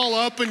yourself all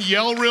up and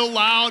yell real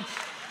loud.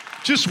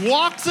 Just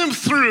walk them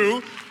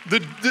through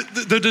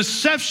the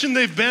deception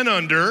they've been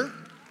under,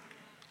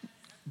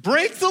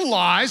 break the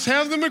lies,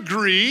 have them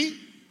agree,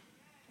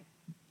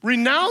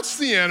 renounce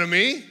the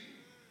enemy,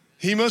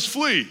 he must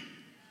flee.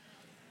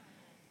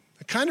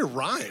 It kind of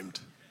rhymed.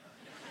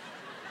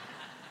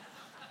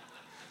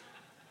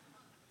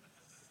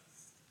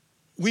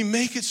 We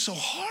make it so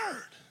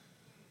hard.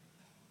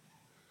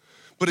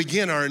 But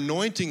again, our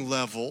anointing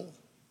level,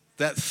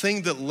 that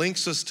thing that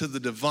links us to the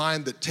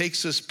divine, that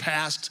takes us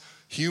past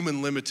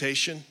human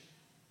limitation,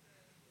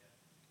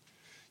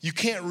 you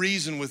can't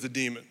reason with a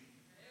demon.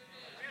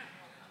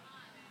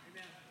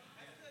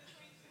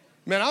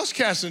 Man, I was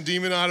casting a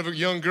demon out of a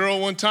young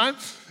girl one time,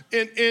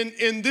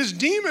 and this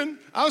demon,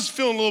 I was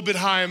feeling a little bit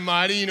high and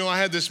mighty. You know, I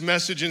had this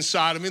message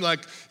inside of me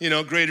like, you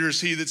know, greater is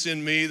he that's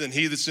in me than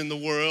he that's in the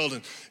world.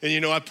 And you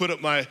know, I put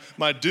up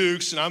my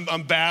dukes, and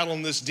I'm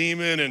battling this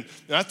demon, and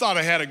I thought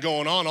I had it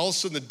going on. All of a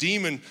sudden, the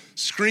demon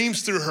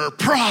screams through her,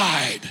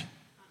 pride.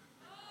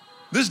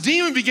 This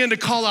demon began to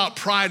call out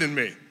pride in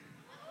me.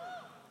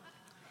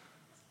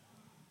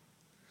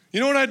 You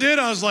know what I did?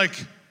 I was like,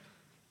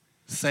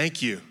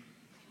 thank you.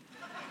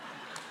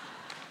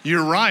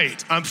 You're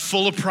right. I'm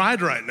full of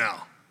pride right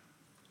now.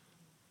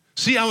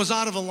 See, I was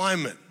out of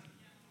alignment.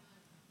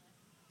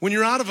 When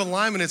you're out of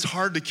alignment, it's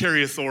hard to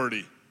carry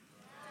authority.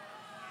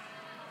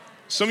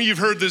 Some of you have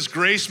heard this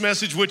grace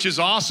message, which is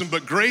awesome,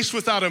 but grace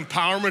without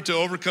empowerment to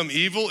overcome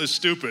evil is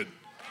stupid.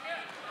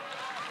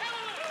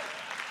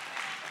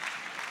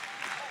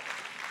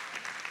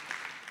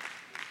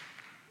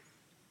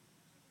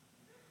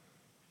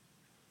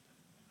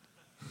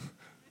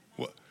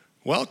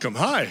 Welcome,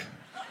 hi.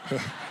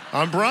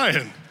 I'm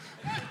Brian.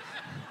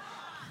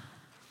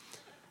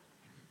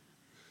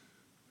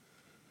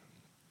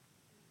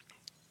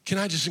 Can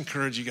I just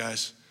encourage you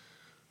guys?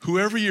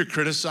 Whoever you're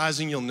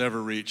criticizing, you'll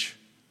never reach.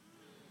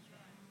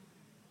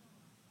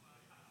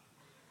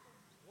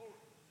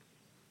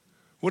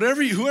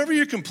 Whoever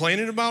you're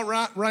complaining about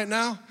right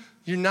now,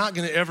 you're not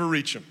going to ever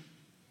reach them.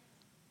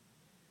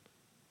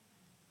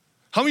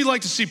 How many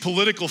like to see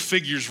political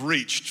figures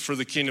reached for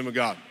the kingdom of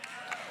God?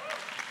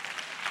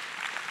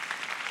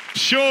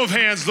 Show of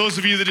hands, those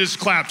of you that just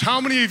clapped. How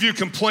many of you have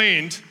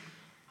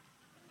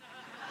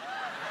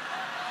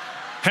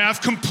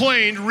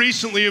complained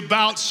recently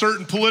about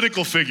certain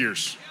political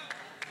figures?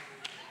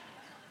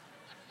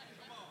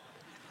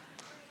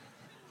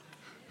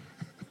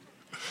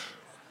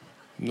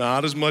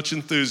 Not as much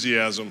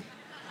enthusiasm.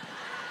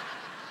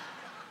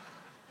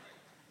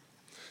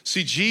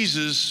 See,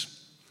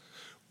 Jesus,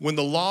 when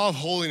the law of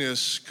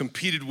holiness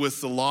competed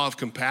with the law of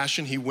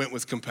compassion, he went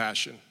with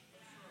compassion.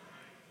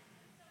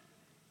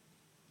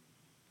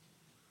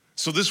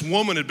 So this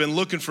woman had been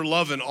looking for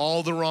love in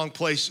all the wrong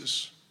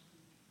places.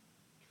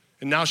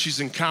 And now she's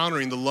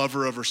encountering the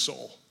lover of her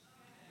soul.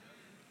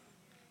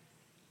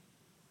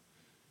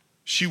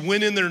 She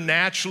went in there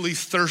naturally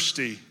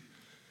thirsty.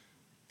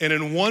 And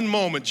in one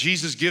moment,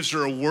 Jesus gives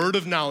her a word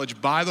of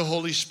knowledge by the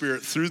Holy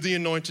Spirit through the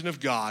anointing of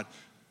God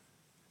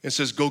and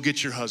says, go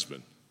get your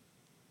husband.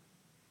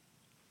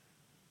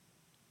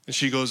 And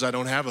she goes, I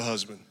don't have a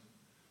husband.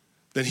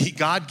 Then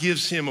God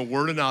gives him a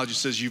word of knowledge and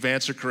says, you've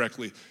answered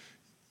correctly.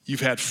 You've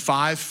had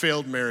 5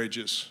 failed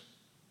marriages,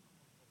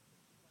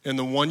 and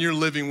the one you're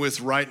living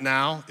with right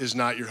now is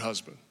not your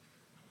husband.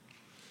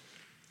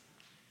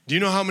 Do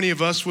you know how many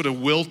of us would have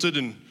wilted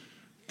and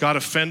got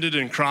offended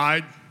and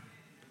cried?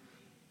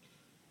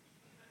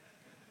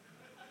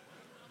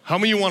 How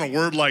many of you want a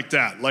word like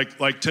that?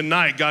 Like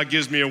tonight, God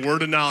gives me a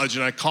word of knowledge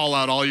and I call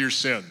out all your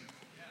sin.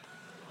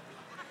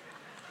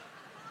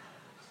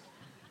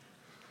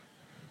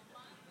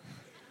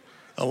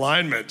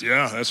 Alignment,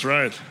 yeah, that's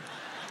right.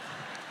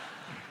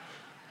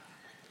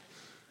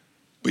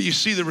 But you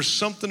see, there was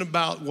something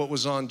about what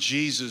was on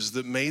Jesus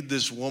that made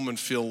this woman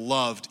feel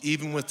loved,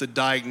 even with the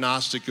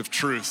diagnostic of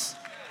truth.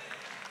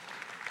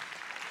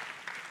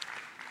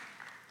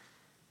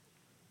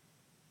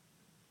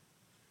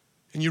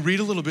 And you read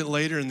a little bit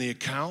later in the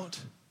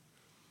account,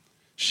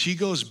 she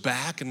goes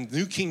back, and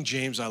New King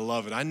James, I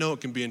love it. I know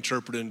it can be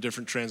interpreted in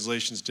different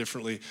translations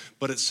differently,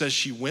 but it says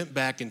she went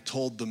back and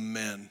told the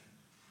men.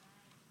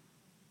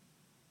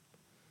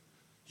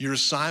 Your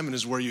assignment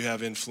is where you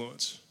have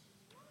influence.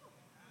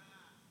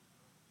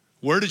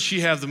 Where did she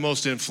have the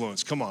most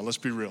influence? Come on, let's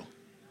be real.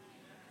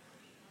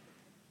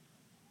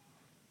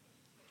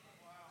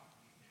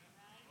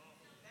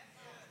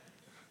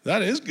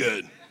 That is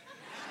good.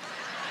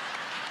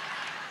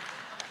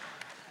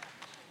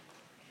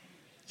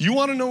 You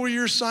want to know where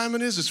your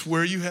assignment is? It's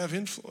where you have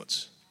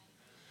influence.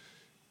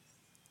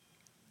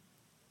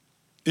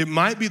 It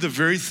might be the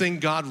very thing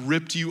God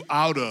ripped you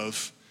out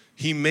of.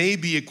 He may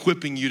be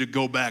equipping you to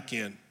go back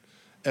in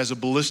as a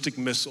ballistic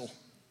missile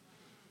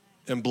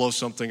and blow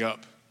something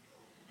up.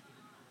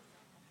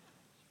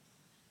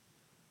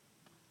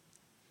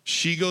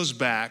 She goes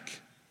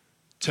back,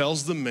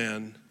 tells the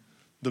men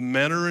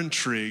are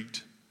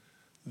intrigued.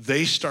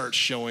 They start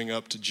showing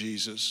up to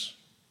Jesus,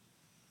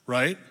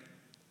 right?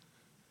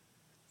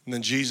 And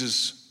then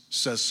Jesus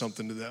says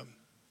something to them,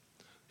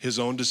 his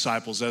own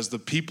disciples. As the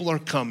people are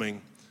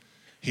coming,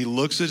 he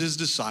looks at his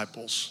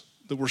disciples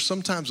that were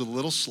sometimes a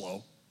little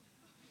slow.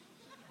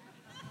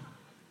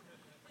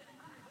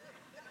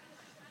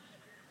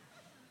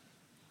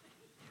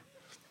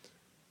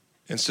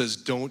 And says,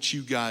 don't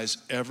you guys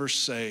ever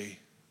say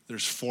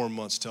there's 4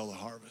 months till the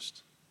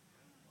harvest.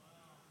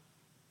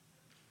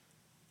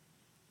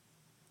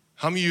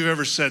 How many of you have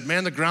ever said,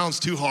 man, the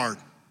ground's too hard?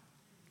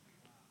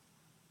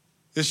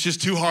 It's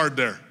just too hard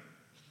there.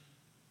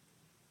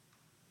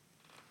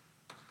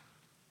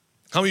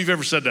 How many of you have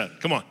ever said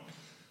that? Come on.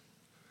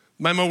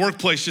 Man, my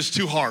workplace just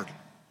too hard.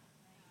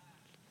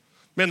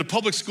 Man, the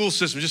public school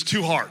system is just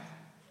too hard.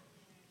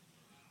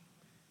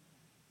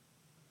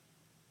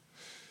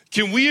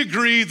 Can we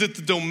agree that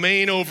the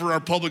domain over our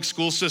public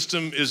school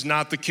system is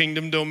not the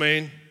kingdom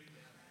domain?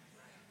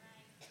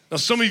 Now,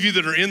 some of you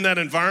that are in that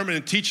environment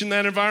and teaching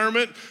that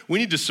environment, we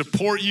need to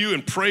support you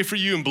and pray for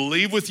you and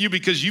believe with you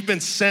because you've been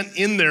sent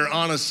in there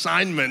on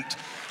assignment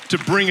to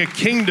bring a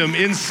kingdom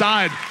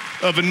inside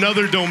of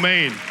another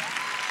domain.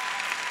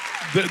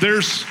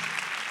 There's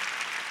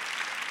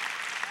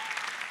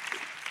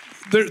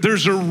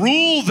a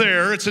rule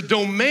there, it's a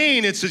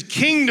domain, it's a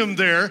kingdom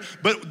there,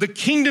 but the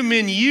kingdom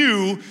in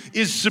you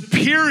is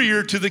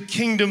superior to the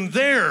kingdom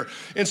there.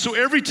 And so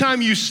every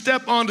time you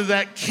step onto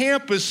that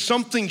campus,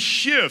 something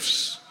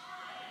shifts.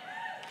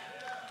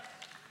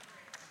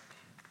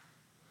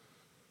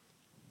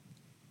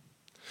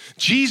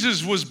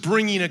 Jesus was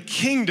bringing a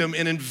kingdom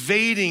and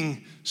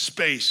invading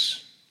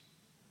space.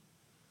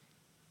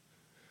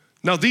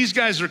 Now these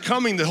guys are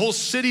coming, the whole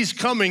city's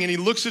coming, and he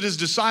looks at his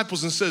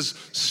disciples and says,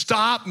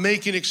 stop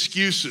making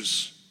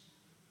excuses.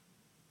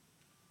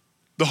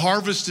 The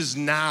harvest is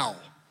now.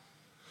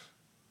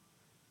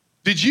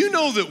 Did you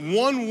know that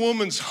one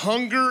woman's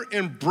hunger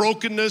and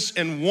brokenness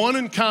and one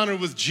encounter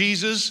with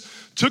Jesus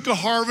took a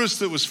harvest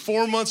that was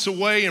 4 months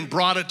away and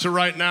brought it to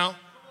right now?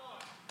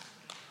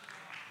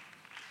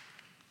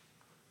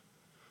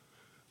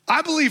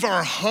 I believe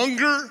our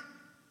hunger,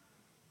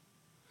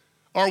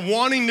 our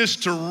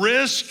wantingness to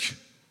risk,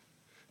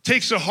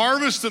 takes a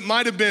harvest that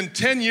might have been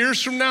 10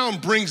 years from now and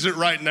brings it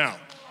right now.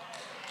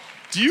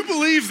 Do you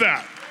believe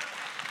that?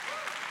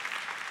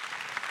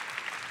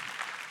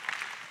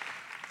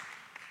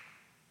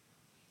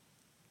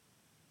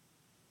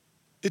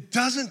 It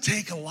doesn't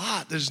take a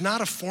lot. There's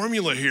not a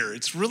formula here.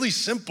 It's really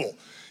simple.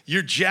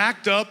 You're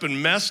jacked up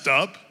and messed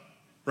up,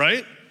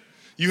 right?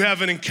 You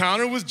have an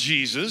encounter with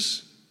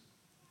Jesus.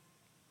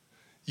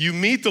 You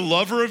meet the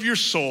lover of your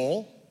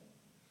soul.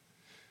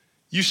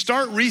 You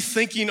start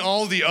rethinking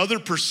all the other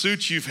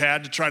pursuits you've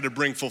had to try to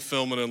bring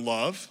fulfillment and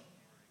love,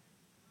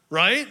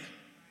 right?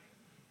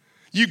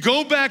 You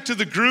go back to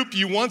the group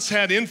you once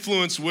had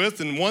influence with,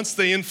 and once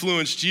they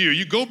influenced you,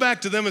 you go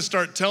back to them and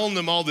start telling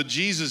them all that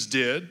Jesus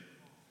did.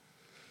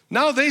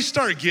 Now they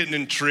start getting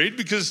intrigued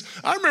because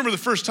I remember the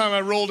first time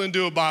I rolled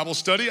into a Bible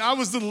study, I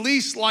was the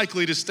least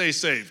likely to stay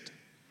saved.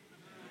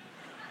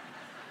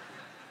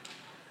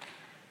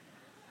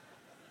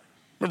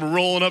 Remember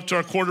rolling up to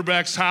our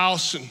quarterback's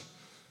house and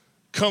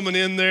coming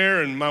in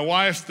there, and my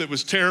wife that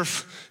was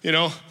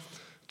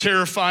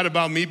terrified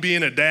about me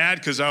being a dad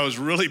because I was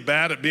really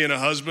bad at being a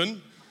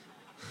husband.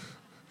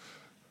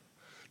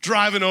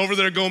 Driving over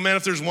there going, man,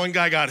 if there's one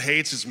guy God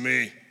hates, it's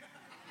me.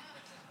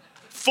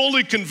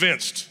 Fully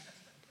convinced.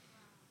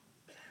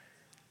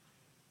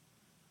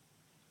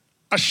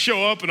 I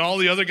show up and all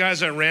the other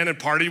guys I ran and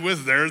partied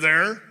with, they're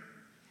there.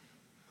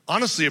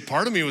 Honestly, a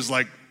part of me was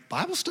like,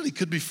 Bible study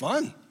could be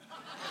fun.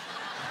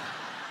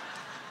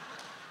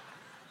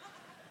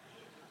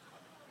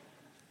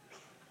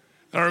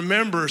 I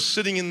remember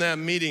sitting in that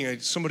meeting,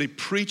 somebody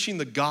preaching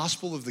the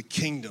gospel of the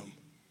kingdom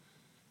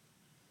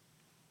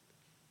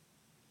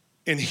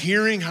and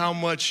hearing how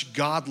much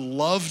God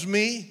loved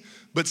me,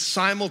 but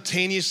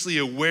simultaneously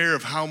aware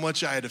of how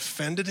much I had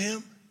offended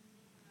him.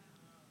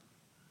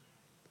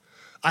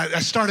 I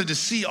started to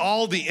see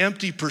all the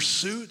empty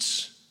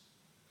pursuits,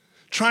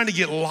 trying to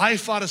get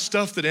life out of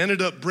stuff that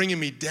ended up bringing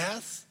me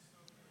death.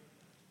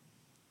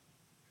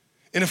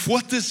 And if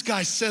what this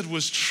guy said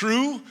was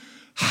true,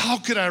 how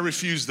could I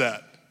refuse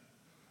that?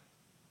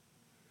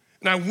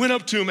 And I went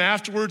up to him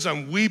afterwards,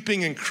 I'm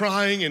weeping and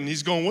crying, and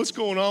he's going, what's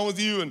going on with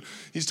you? And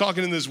he's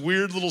talking in this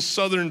weird little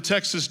southern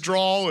Texas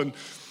drawl, and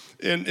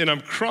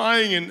I'm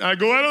crying, and I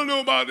go, I don't know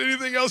about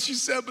anything else you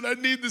said, but I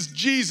need this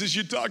Jesus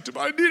you talked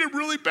about. I need him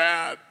really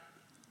bad.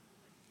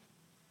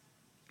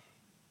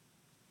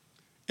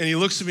 And he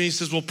looks at me, he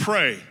says, well,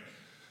 pray.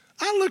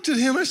 I looked at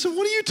him, I said,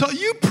 what are you talking?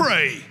 You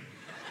pray.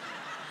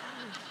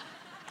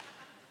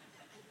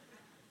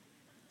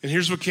 And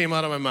here's what came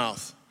out of my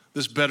mouth.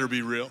 This better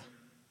be real.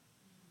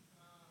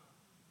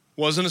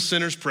 Wasn't a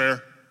sinner's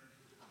prayer.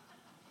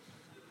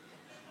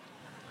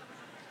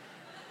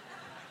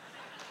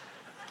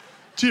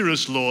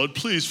 Dearest Lord,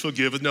 please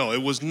forgive us. No,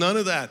 it was none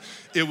of that.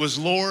 It was,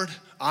 Lord,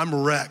 I'm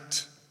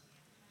wrecked.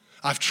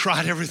 I've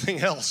tried everything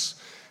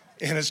else,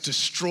 and it's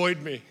destroyed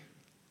me.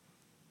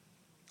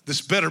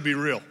 This better be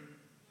real.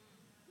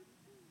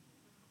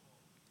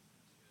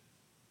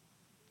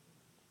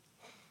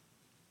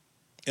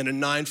 And a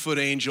 9-foot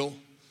angel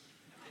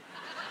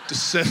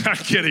descended. I'm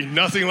kidding,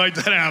 nothing like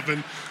that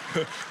happened.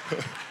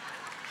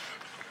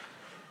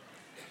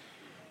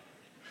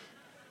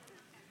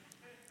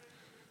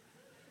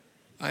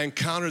 I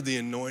encountered the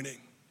anointing.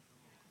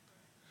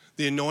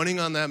 The anointing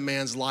on that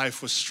man's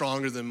life was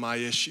stronger than my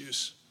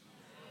issues.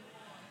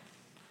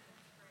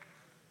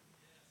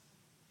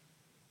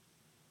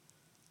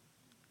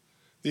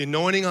 The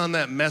anointing on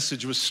that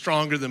message was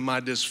stronger than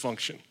my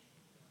dysfunction.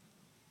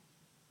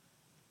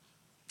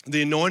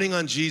 The anointing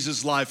on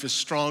Jesus' life is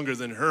stronger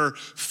than her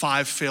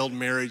 5 failed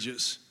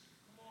marriages.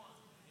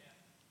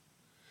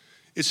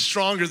 It's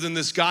stronger than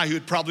this guy who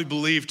had probably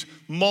believed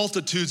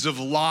multitudes of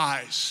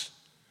lies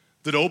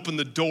that opened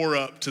the door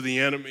up to the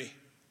enemy.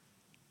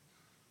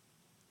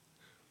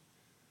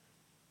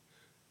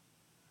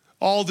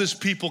 All this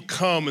people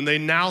come and they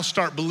now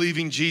start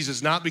believing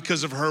Jesus, not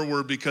because of her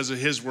word, because of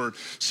his word.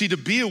 See, to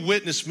be a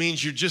witness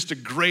means you're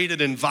just great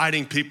at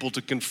inviting people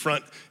to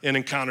confront and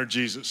encounter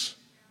Jesus.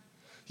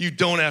 You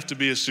don't have to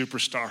be a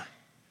superstar.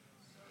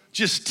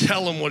 Just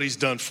tell them what he's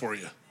done for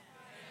you.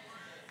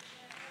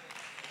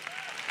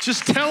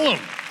 Just tell them.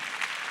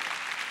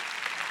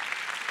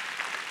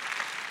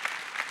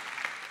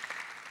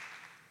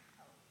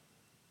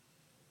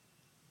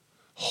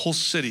 Whole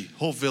city,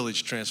 whole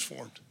village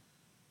transformed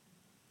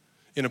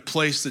in a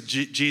place that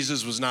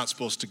Jesus was not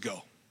supposed to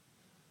go.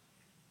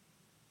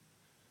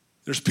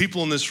 There's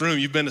people in this room,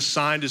 you've been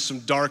assigned to some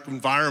dark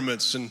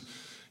environments and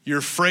you're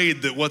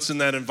afraid that what's in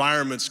that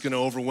environment's gonna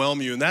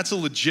overwhelm you. And that's a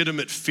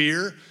legitimate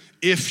fear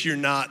if you're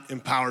not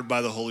empowered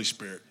by the Holy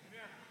Spirit.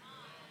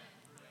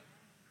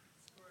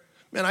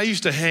 Man, I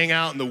used to hang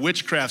out in the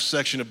witchcraft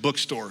section of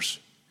bookstores.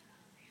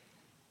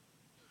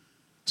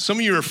 Some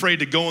of you are afraid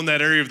to go in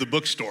that area of the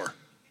bookstore.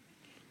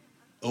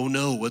 Oh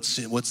no,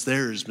 what's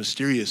there is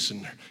mysterious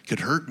and could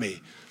hurt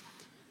me.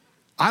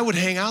 I would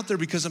hang out there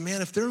because,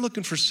 man, if they're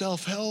looking for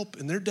self-help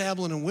and they're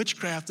dabbling in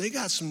witchcraft, they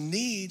got some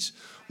needs.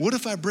 What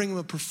if I bring them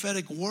a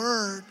prophetic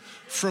word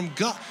from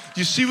God?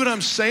 You see what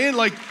I'm saying?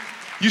 Like,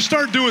 you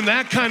start doing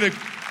that kind of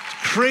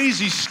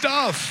crazy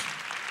stuff.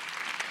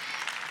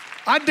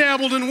 I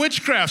dabbled in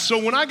witchcraft,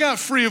 so when I got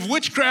free of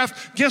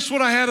witchcraft, guess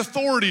what I had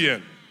authority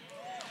in?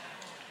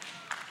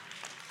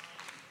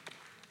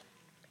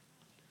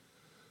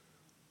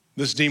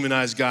 This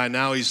demonized guy,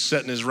 now he's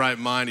set in his right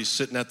mind. He's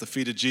sitting at the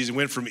feet of Jesus. He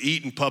went from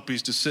eating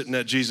puppies to sitting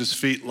at Jesus'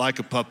 feet like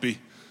a puppy.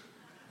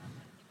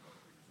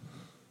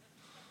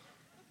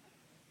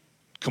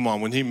 Come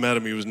on, when he met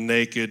him, he was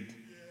naked,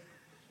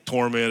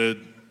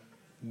 tormented,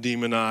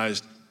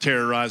 demonized,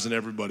 terrorizing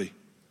everybody.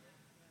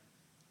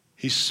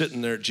 He's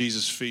sitting there at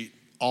Jesus' feet.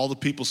 All the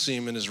people see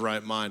him in his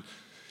right mind.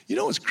 You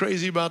know what's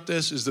crazy about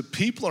this is that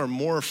people are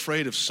more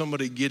afraid of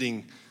somebody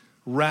getting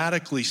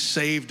radically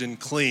saved and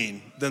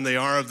clean than they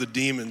are of the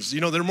demons.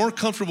 You know, they're more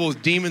comfortable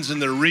with demons in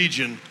their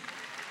region.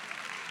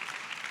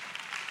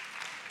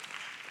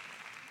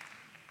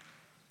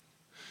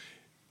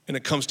 And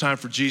it comes time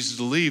for Jesus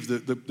to leave.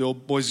 The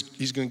old boy's,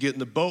 he's going to get in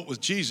the boat with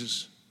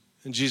Jesus.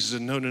 And Jesus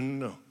said,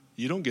 no.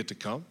 You don't get to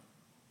come.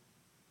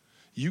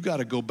 You got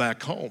to go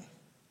back home.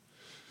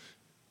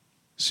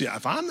 See,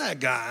 if I'm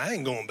that guy, I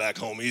ain't going back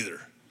home either.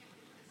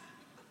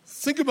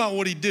 Think about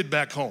what he did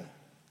back home.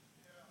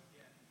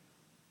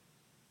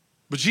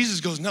 But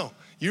Jesus goes, no,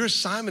 your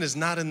assignment is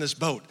not in this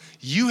boat.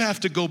 You have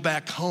to go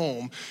back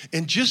home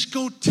and just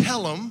go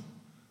tell them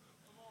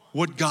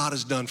what God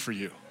has done for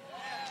you.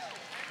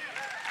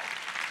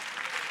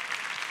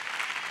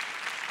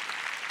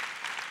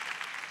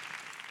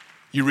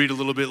 You read a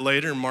little bit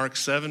later in Mark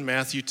 7,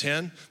 Matthew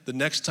 10, the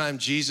next time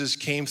Jesus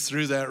came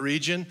through that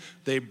region,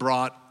 they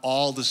brought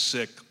all the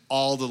sick,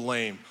 all the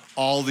lame,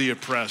 all the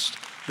oppressed.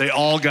 They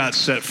all got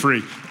set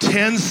free.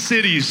 10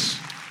 cities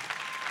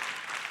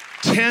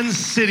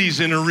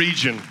in a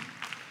region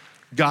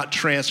got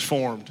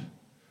transformed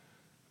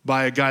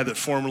by a guy that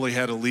formerly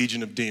had a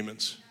legion of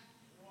demons.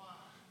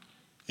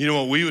 You know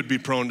what we would be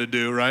prone to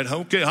do, right?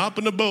 Okay, hop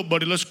in the boat,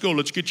 buddy. Let's go.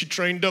 Let's get you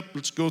trained up.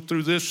 Let's go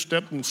through this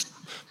step and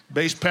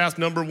base path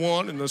number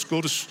 1, and let's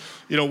go to,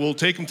 we'll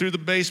take them through the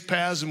base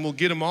paths and we'll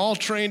get them all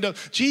trained up.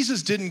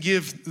 Jesus didn't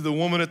give the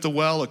woman at the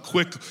well a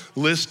quick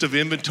list of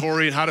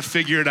inventory and how to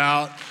figure it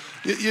out.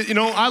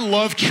 I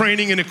love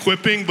training and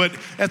equipping, but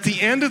at the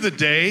end of the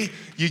day,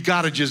 you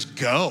got to just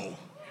go.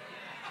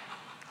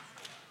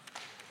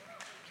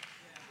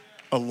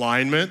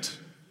 Alignment.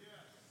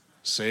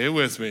 Say it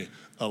with me.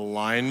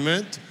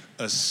 Alignment,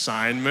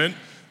 assignment,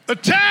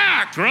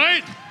 attack,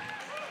 right?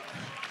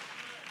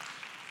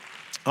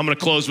 I'm going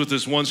to close with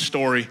this one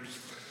story.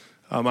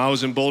 I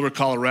was in Boulder,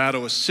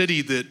 Colorado, a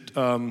city that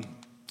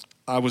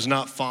I was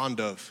not fond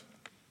of.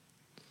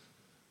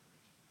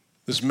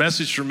 This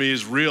message for me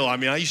is real. I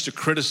mean, I used to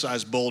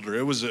criticize Boulder.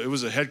 It was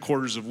a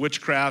headquarters of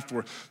witchcraft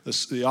where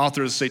the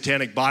author of the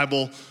Satanic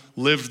Bible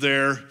lived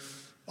there,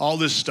 all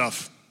this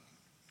stuff.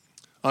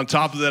 On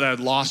top of that, I had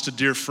lost a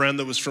dear friend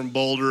that was from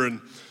Boulder,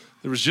 and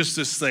there was just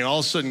this thing. All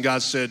of a sudden,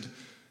 God said,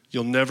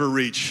 you'll never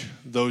reach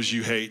those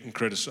you hate and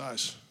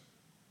criticize.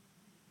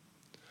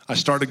 I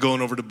started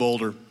going over to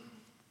Boulder,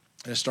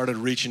 and I started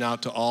reaching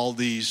out to all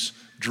these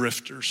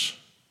drifters,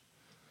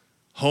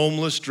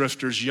 homeless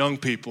drifters, young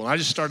people. And I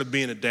just started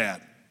being a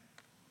dad.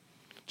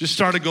 Just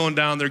started going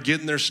down there,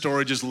 getting their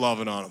story, just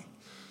loving on them.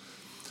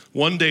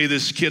 One day,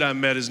 this kid I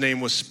met, his name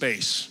was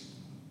Space.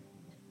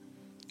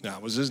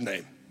 That was his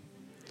name.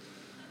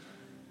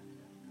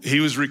 He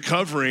was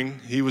recovering.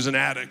 He was an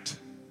addict.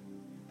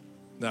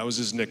 That was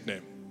his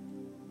nickname,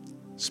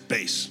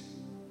 Space.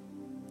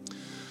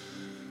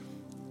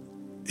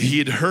 He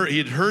had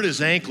hurt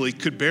his ankle. He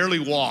could barely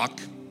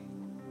walk.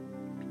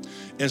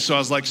 And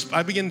so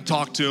I began to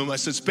talk to him. I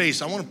said,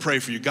 Space, I want to pray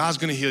for you. God's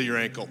going to heal your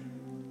ankle.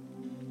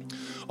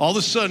 All of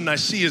a sudden, I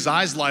see his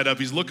eyes light up.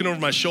 He's looking over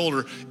my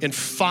shoulder, and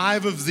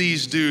 5 of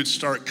these dudes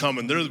start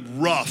coming. They're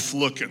rough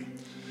looking.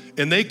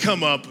 And they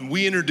come up, and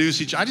we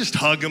introduce each other. I just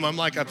hug them.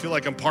 I feel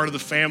like I'm part of the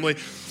family.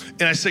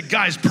 And I said,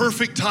 guys,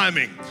 perfect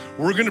timing.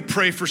 We're going to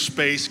pray for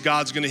Space.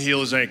 God's going to heal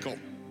his ankle.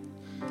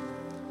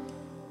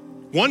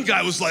 One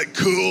guy was like,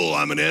 cool,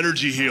 I'm an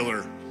energy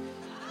healer.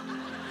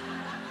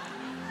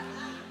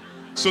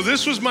 So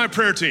this was my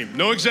prayer team,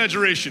 no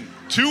exaggeration.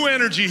 2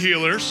 energy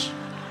healers,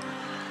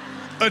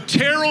 a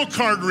tarot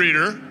card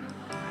reader,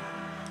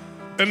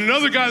 and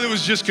another guy that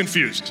was just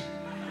confused.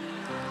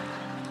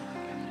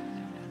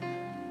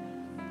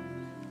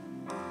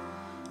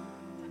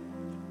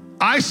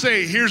 I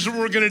say, here's what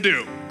we're gonna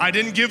do. I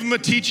didn't give him a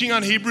teaching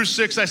on Hebrews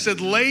 6. I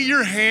said, lay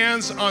your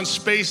hands on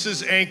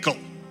Space's ankle.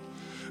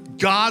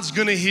 God's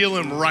gonna heal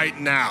him right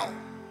now.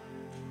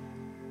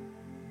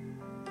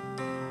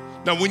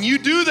 Now, when you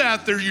do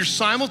that, you're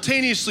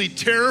simultaneously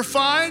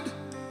terrified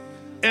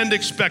and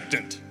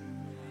expectant.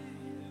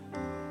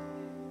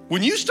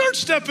 When you start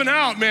stepping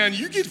out, man,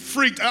 you get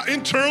freaked out.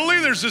 Internally,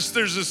 there's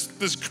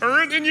this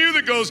current in you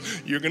that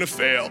goes, you're gonna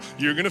fail,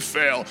 you're gonna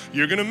fail,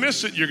 you're gonna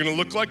miss it, you're gonna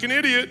look like an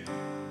idiot.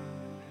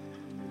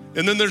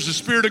 And then there's the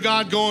Spirit of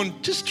God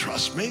going, just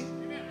trust me.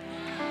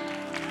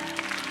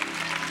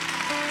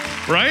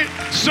 Right?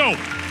 So,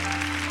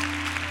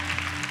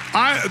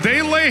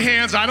 they lay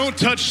hands, I don't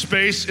touch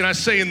Space, and I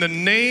say, in the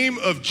name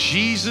of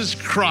Jesus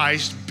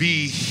Christ,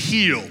 be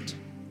healed.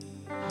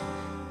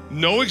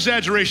 No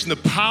exaggeration, the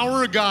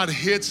power of God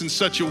hits in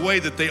such a way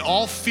that they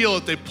all feel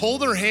it. They pull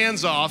their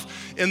hands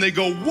off, and they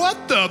go,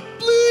 what the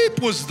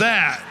bleep was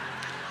that?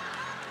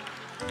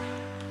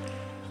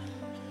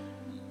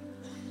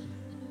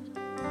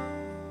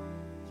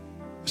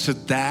 So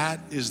that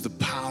is the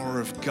power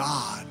of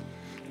God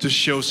to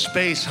show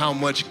Space how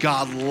much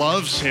God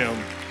loves him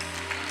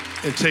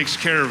and takes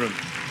care of him.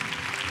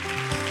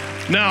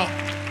 Now,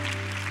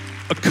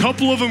 a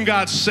couple of them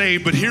got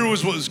saved, but here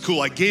was what was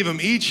cool. I gave them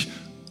each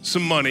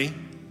some money,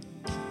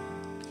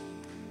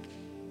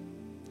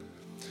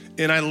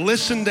 and I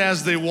listened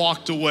as they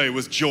walked away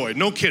with joy.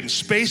 No kidding.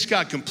 Space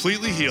got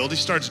completely healed. He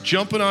starts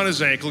jumping on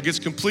his ankle, gets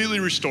completely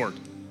restored.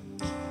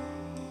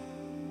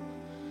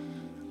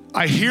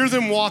 I hear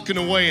them walking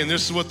away, and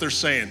this is what they're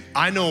saying.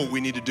 I know what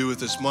we need to do with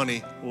this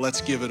money. Let's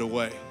give it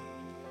away.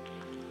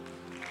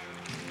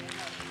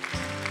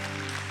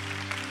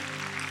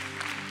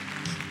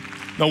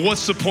 Now,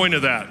 what's the point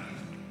of that?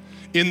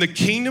 In the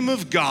kingdom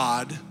of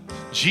God,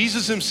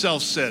 Jesus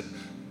himself said,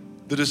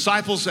 the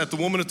disciples at the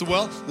woman at the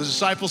well, the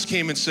disciples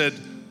came and said,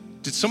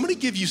 did somebody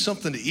give you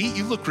something to eat?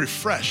 You look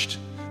refreshed.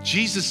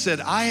 Jesus said,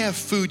 I have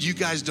food you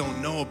guys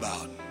don't know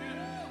about.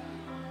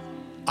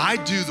 I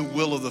do the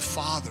will of the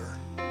Father.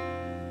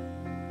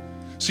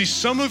 See,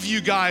 some of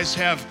you guys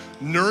have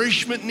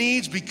nourishment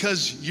needs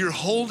because you're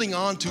holding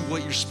on to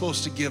what you're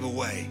supposed to give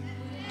away.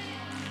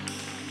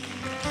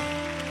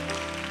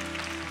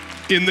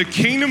 In the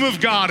kingdom of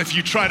God, if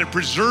you try to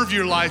preserve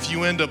your life,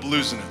 you end up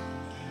losing it.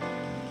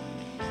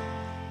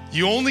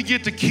 You only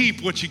get to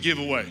keep what you give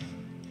away.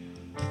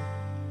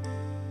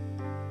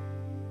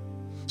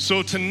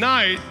 So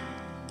tonight,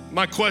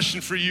 my question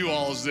for you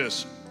all is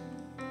this: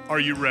 are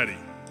you ready?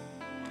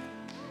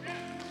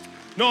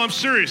 No, I'm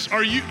serious.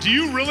 Do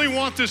you really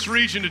want this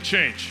region to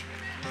change?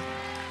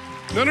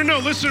 No,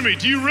 listen to me.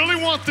 Do you really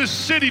want this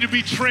city to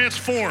be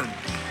transformed?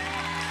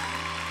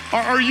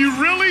 Are you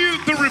really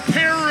the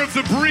repairer of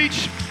the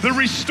breach, the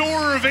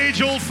restorer of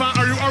age-old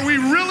are we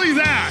really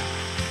that?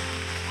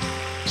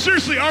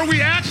 Seriously, are we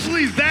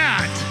actually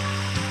that?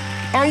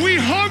 Are we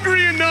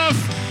hungry enough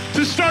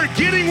to start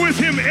getting with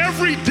him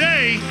every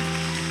day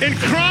and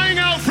crying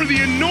out for the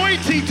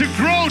anointing to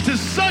grow to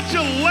such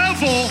a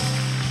level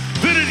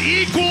that it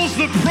equals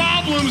the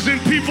problems in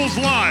people's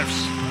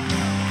lives?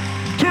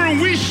 To when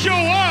we show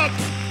up,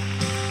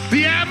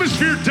 the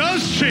atmosphere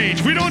does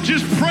change. We don't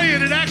just pray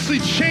it actually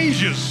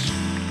changes.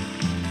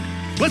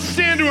 Let's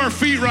stand to our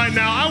feet right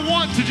now. I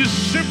want to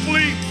just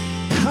simply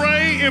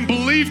pray and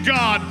believe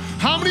God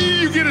How many of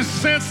you get a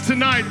sense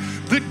tonight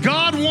that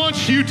God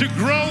wants you to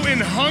grow in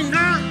hunger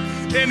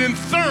and in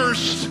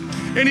thirst,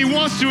 and he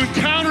wants to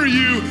encounter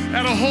you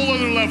at a whole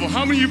other level?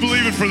 How many of you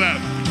believe it for that?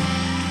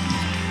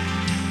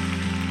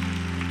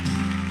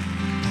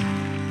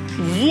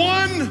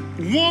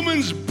 One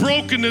woman's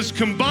brokenness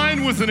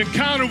combined with an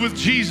encounter with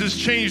Jesus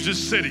changed a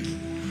city.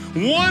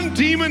 One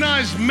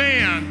demonized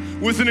man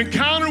with an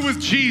encounter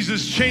with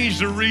Jesus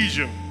changed a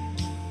region.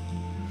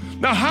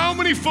 Now, how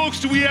many folks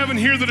do we have in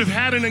here that have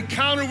had an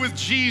encounter with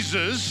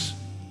Jesus?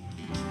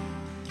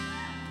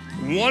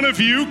 One of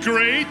you,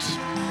 great.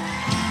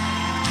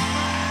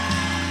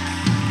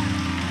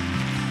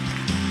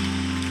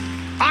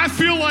 I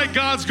feel like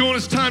God's going,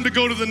 it's time to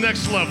go to the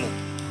next level.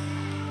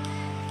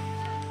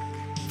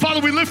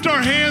 Father, we lift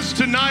our hands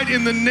tonight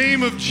in the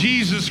name of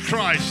Jesus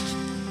Christ.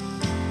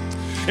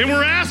 And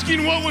we're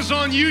asking what was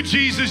on you,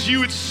 Jesus, you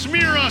would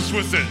smear us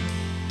with it.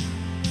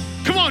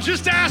 Come on,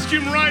 just ask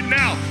him right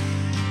now.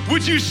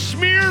 Would you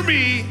smear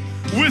me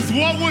with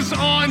what was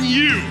on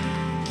you?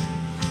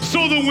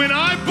 So that when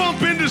I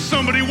bump into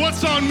somebody,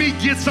 what's on me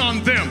gets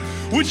on them.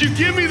 Would you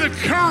give me the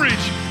courage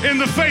and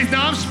the faith?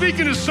 Now I'm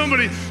speaking to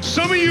somebody.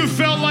 Some of you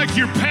felt like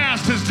your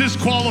past has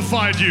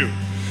disqualified you.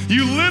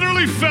 You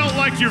literally felt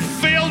like your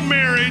failed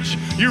marriage,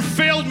 your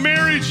failed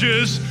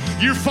marriages,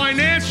 your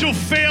financial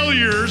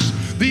failures,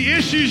 the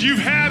issues you've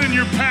had in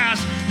your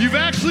past, you've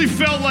actually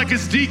felt like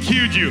it's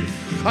DQ'd you.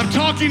 I'm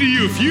talking to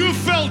you. If you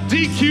felt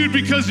DQ'd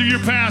because of your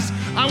past,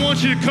 I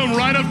want you to come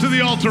right up to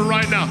the altar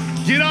right now.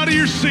 Get out of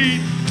your seat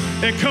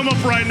and come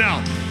up right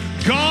now.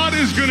 God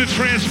is going to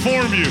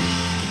transform you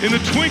in the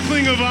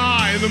twinkling of an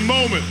eye, in the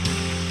moment.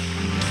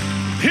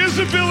 His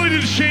ability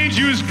to change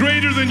you is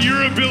greater than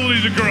your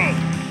ability to grow.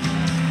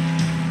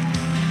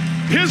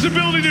 His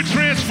ability to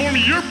transform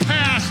you. Your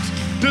past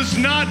does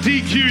not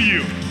DQ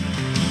you.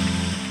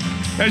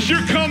 As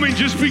you're coming,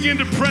 just begin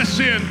to press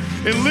in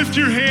and lift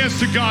your hands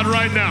to God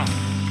right now.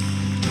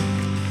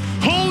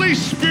 Holy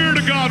Spirit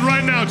of God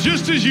right now,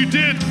 just as you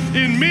did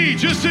in me,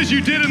 just as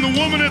you did in the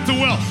woman at the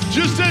well,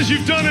 just as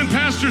you've done in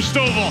Pastor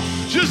Stovall,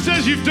 just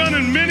as you've done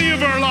in many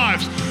of our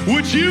lives,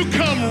 would you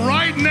come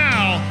right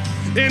now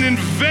and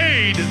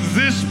invade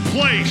this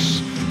place,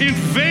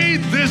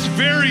 invade this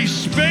very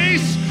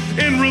space,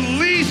 and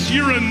release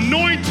your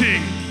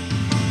anointing.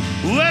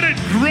 Let it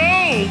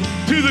grow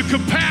to the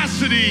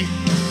capacity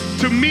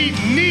to meet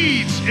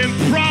needs and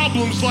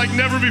problems like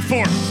never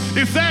before.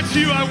 If that's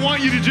you, I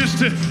want you to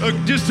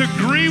just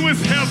agree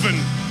with heaven.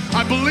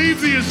 I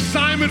believe the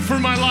assignment for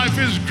my life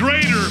is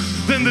greater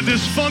than the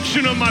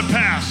dysfunction of my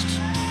past.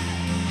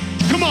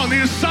 Come on,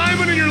 the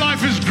assignment in your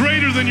life is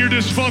greater than your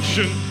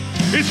dysfunction.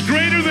 It's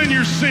greater than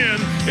your sin.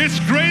 It's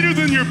greater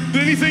than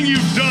anything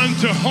you've done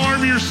to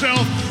harm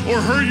yourself or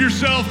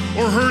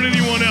hurt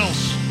anyone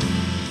else.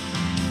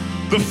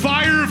 The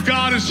fire of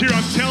God is here.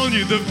 I'm telling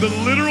you, the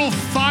literal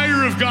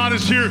fire of God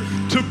is here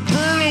to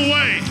burn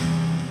away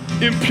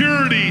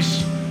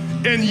impurities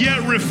and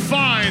yet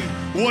refine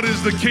what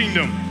is the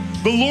kingdom.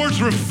 The Lord's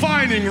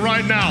refining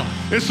right now.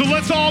 And so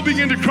let's all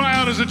begin to cry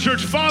out as a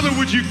church, Father,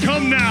 would you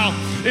come now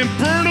and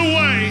burn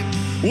away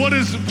what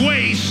is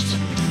waste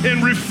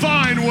and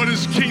refine what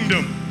is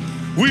kingdom.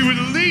 We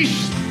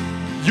release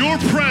your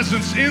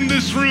presence in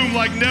this room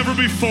like never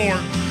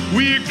before.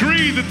 We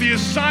agree that the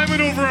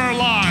assignment over our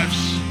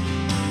lives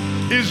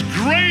is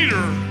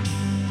greater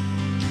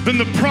than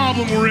the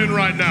problem we're in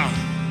right now.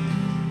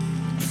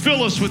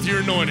 Fill us with your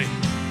anointing.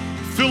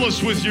 Fill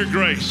us with your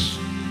grace.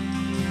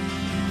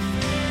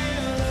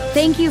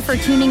 Thank you for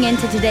tuning in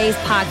to today's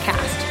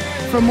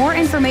podcast. For more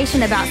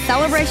information about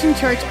Celebration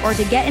Church or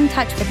to get in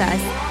touch with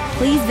us,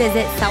 please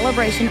visit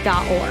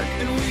celebration.org.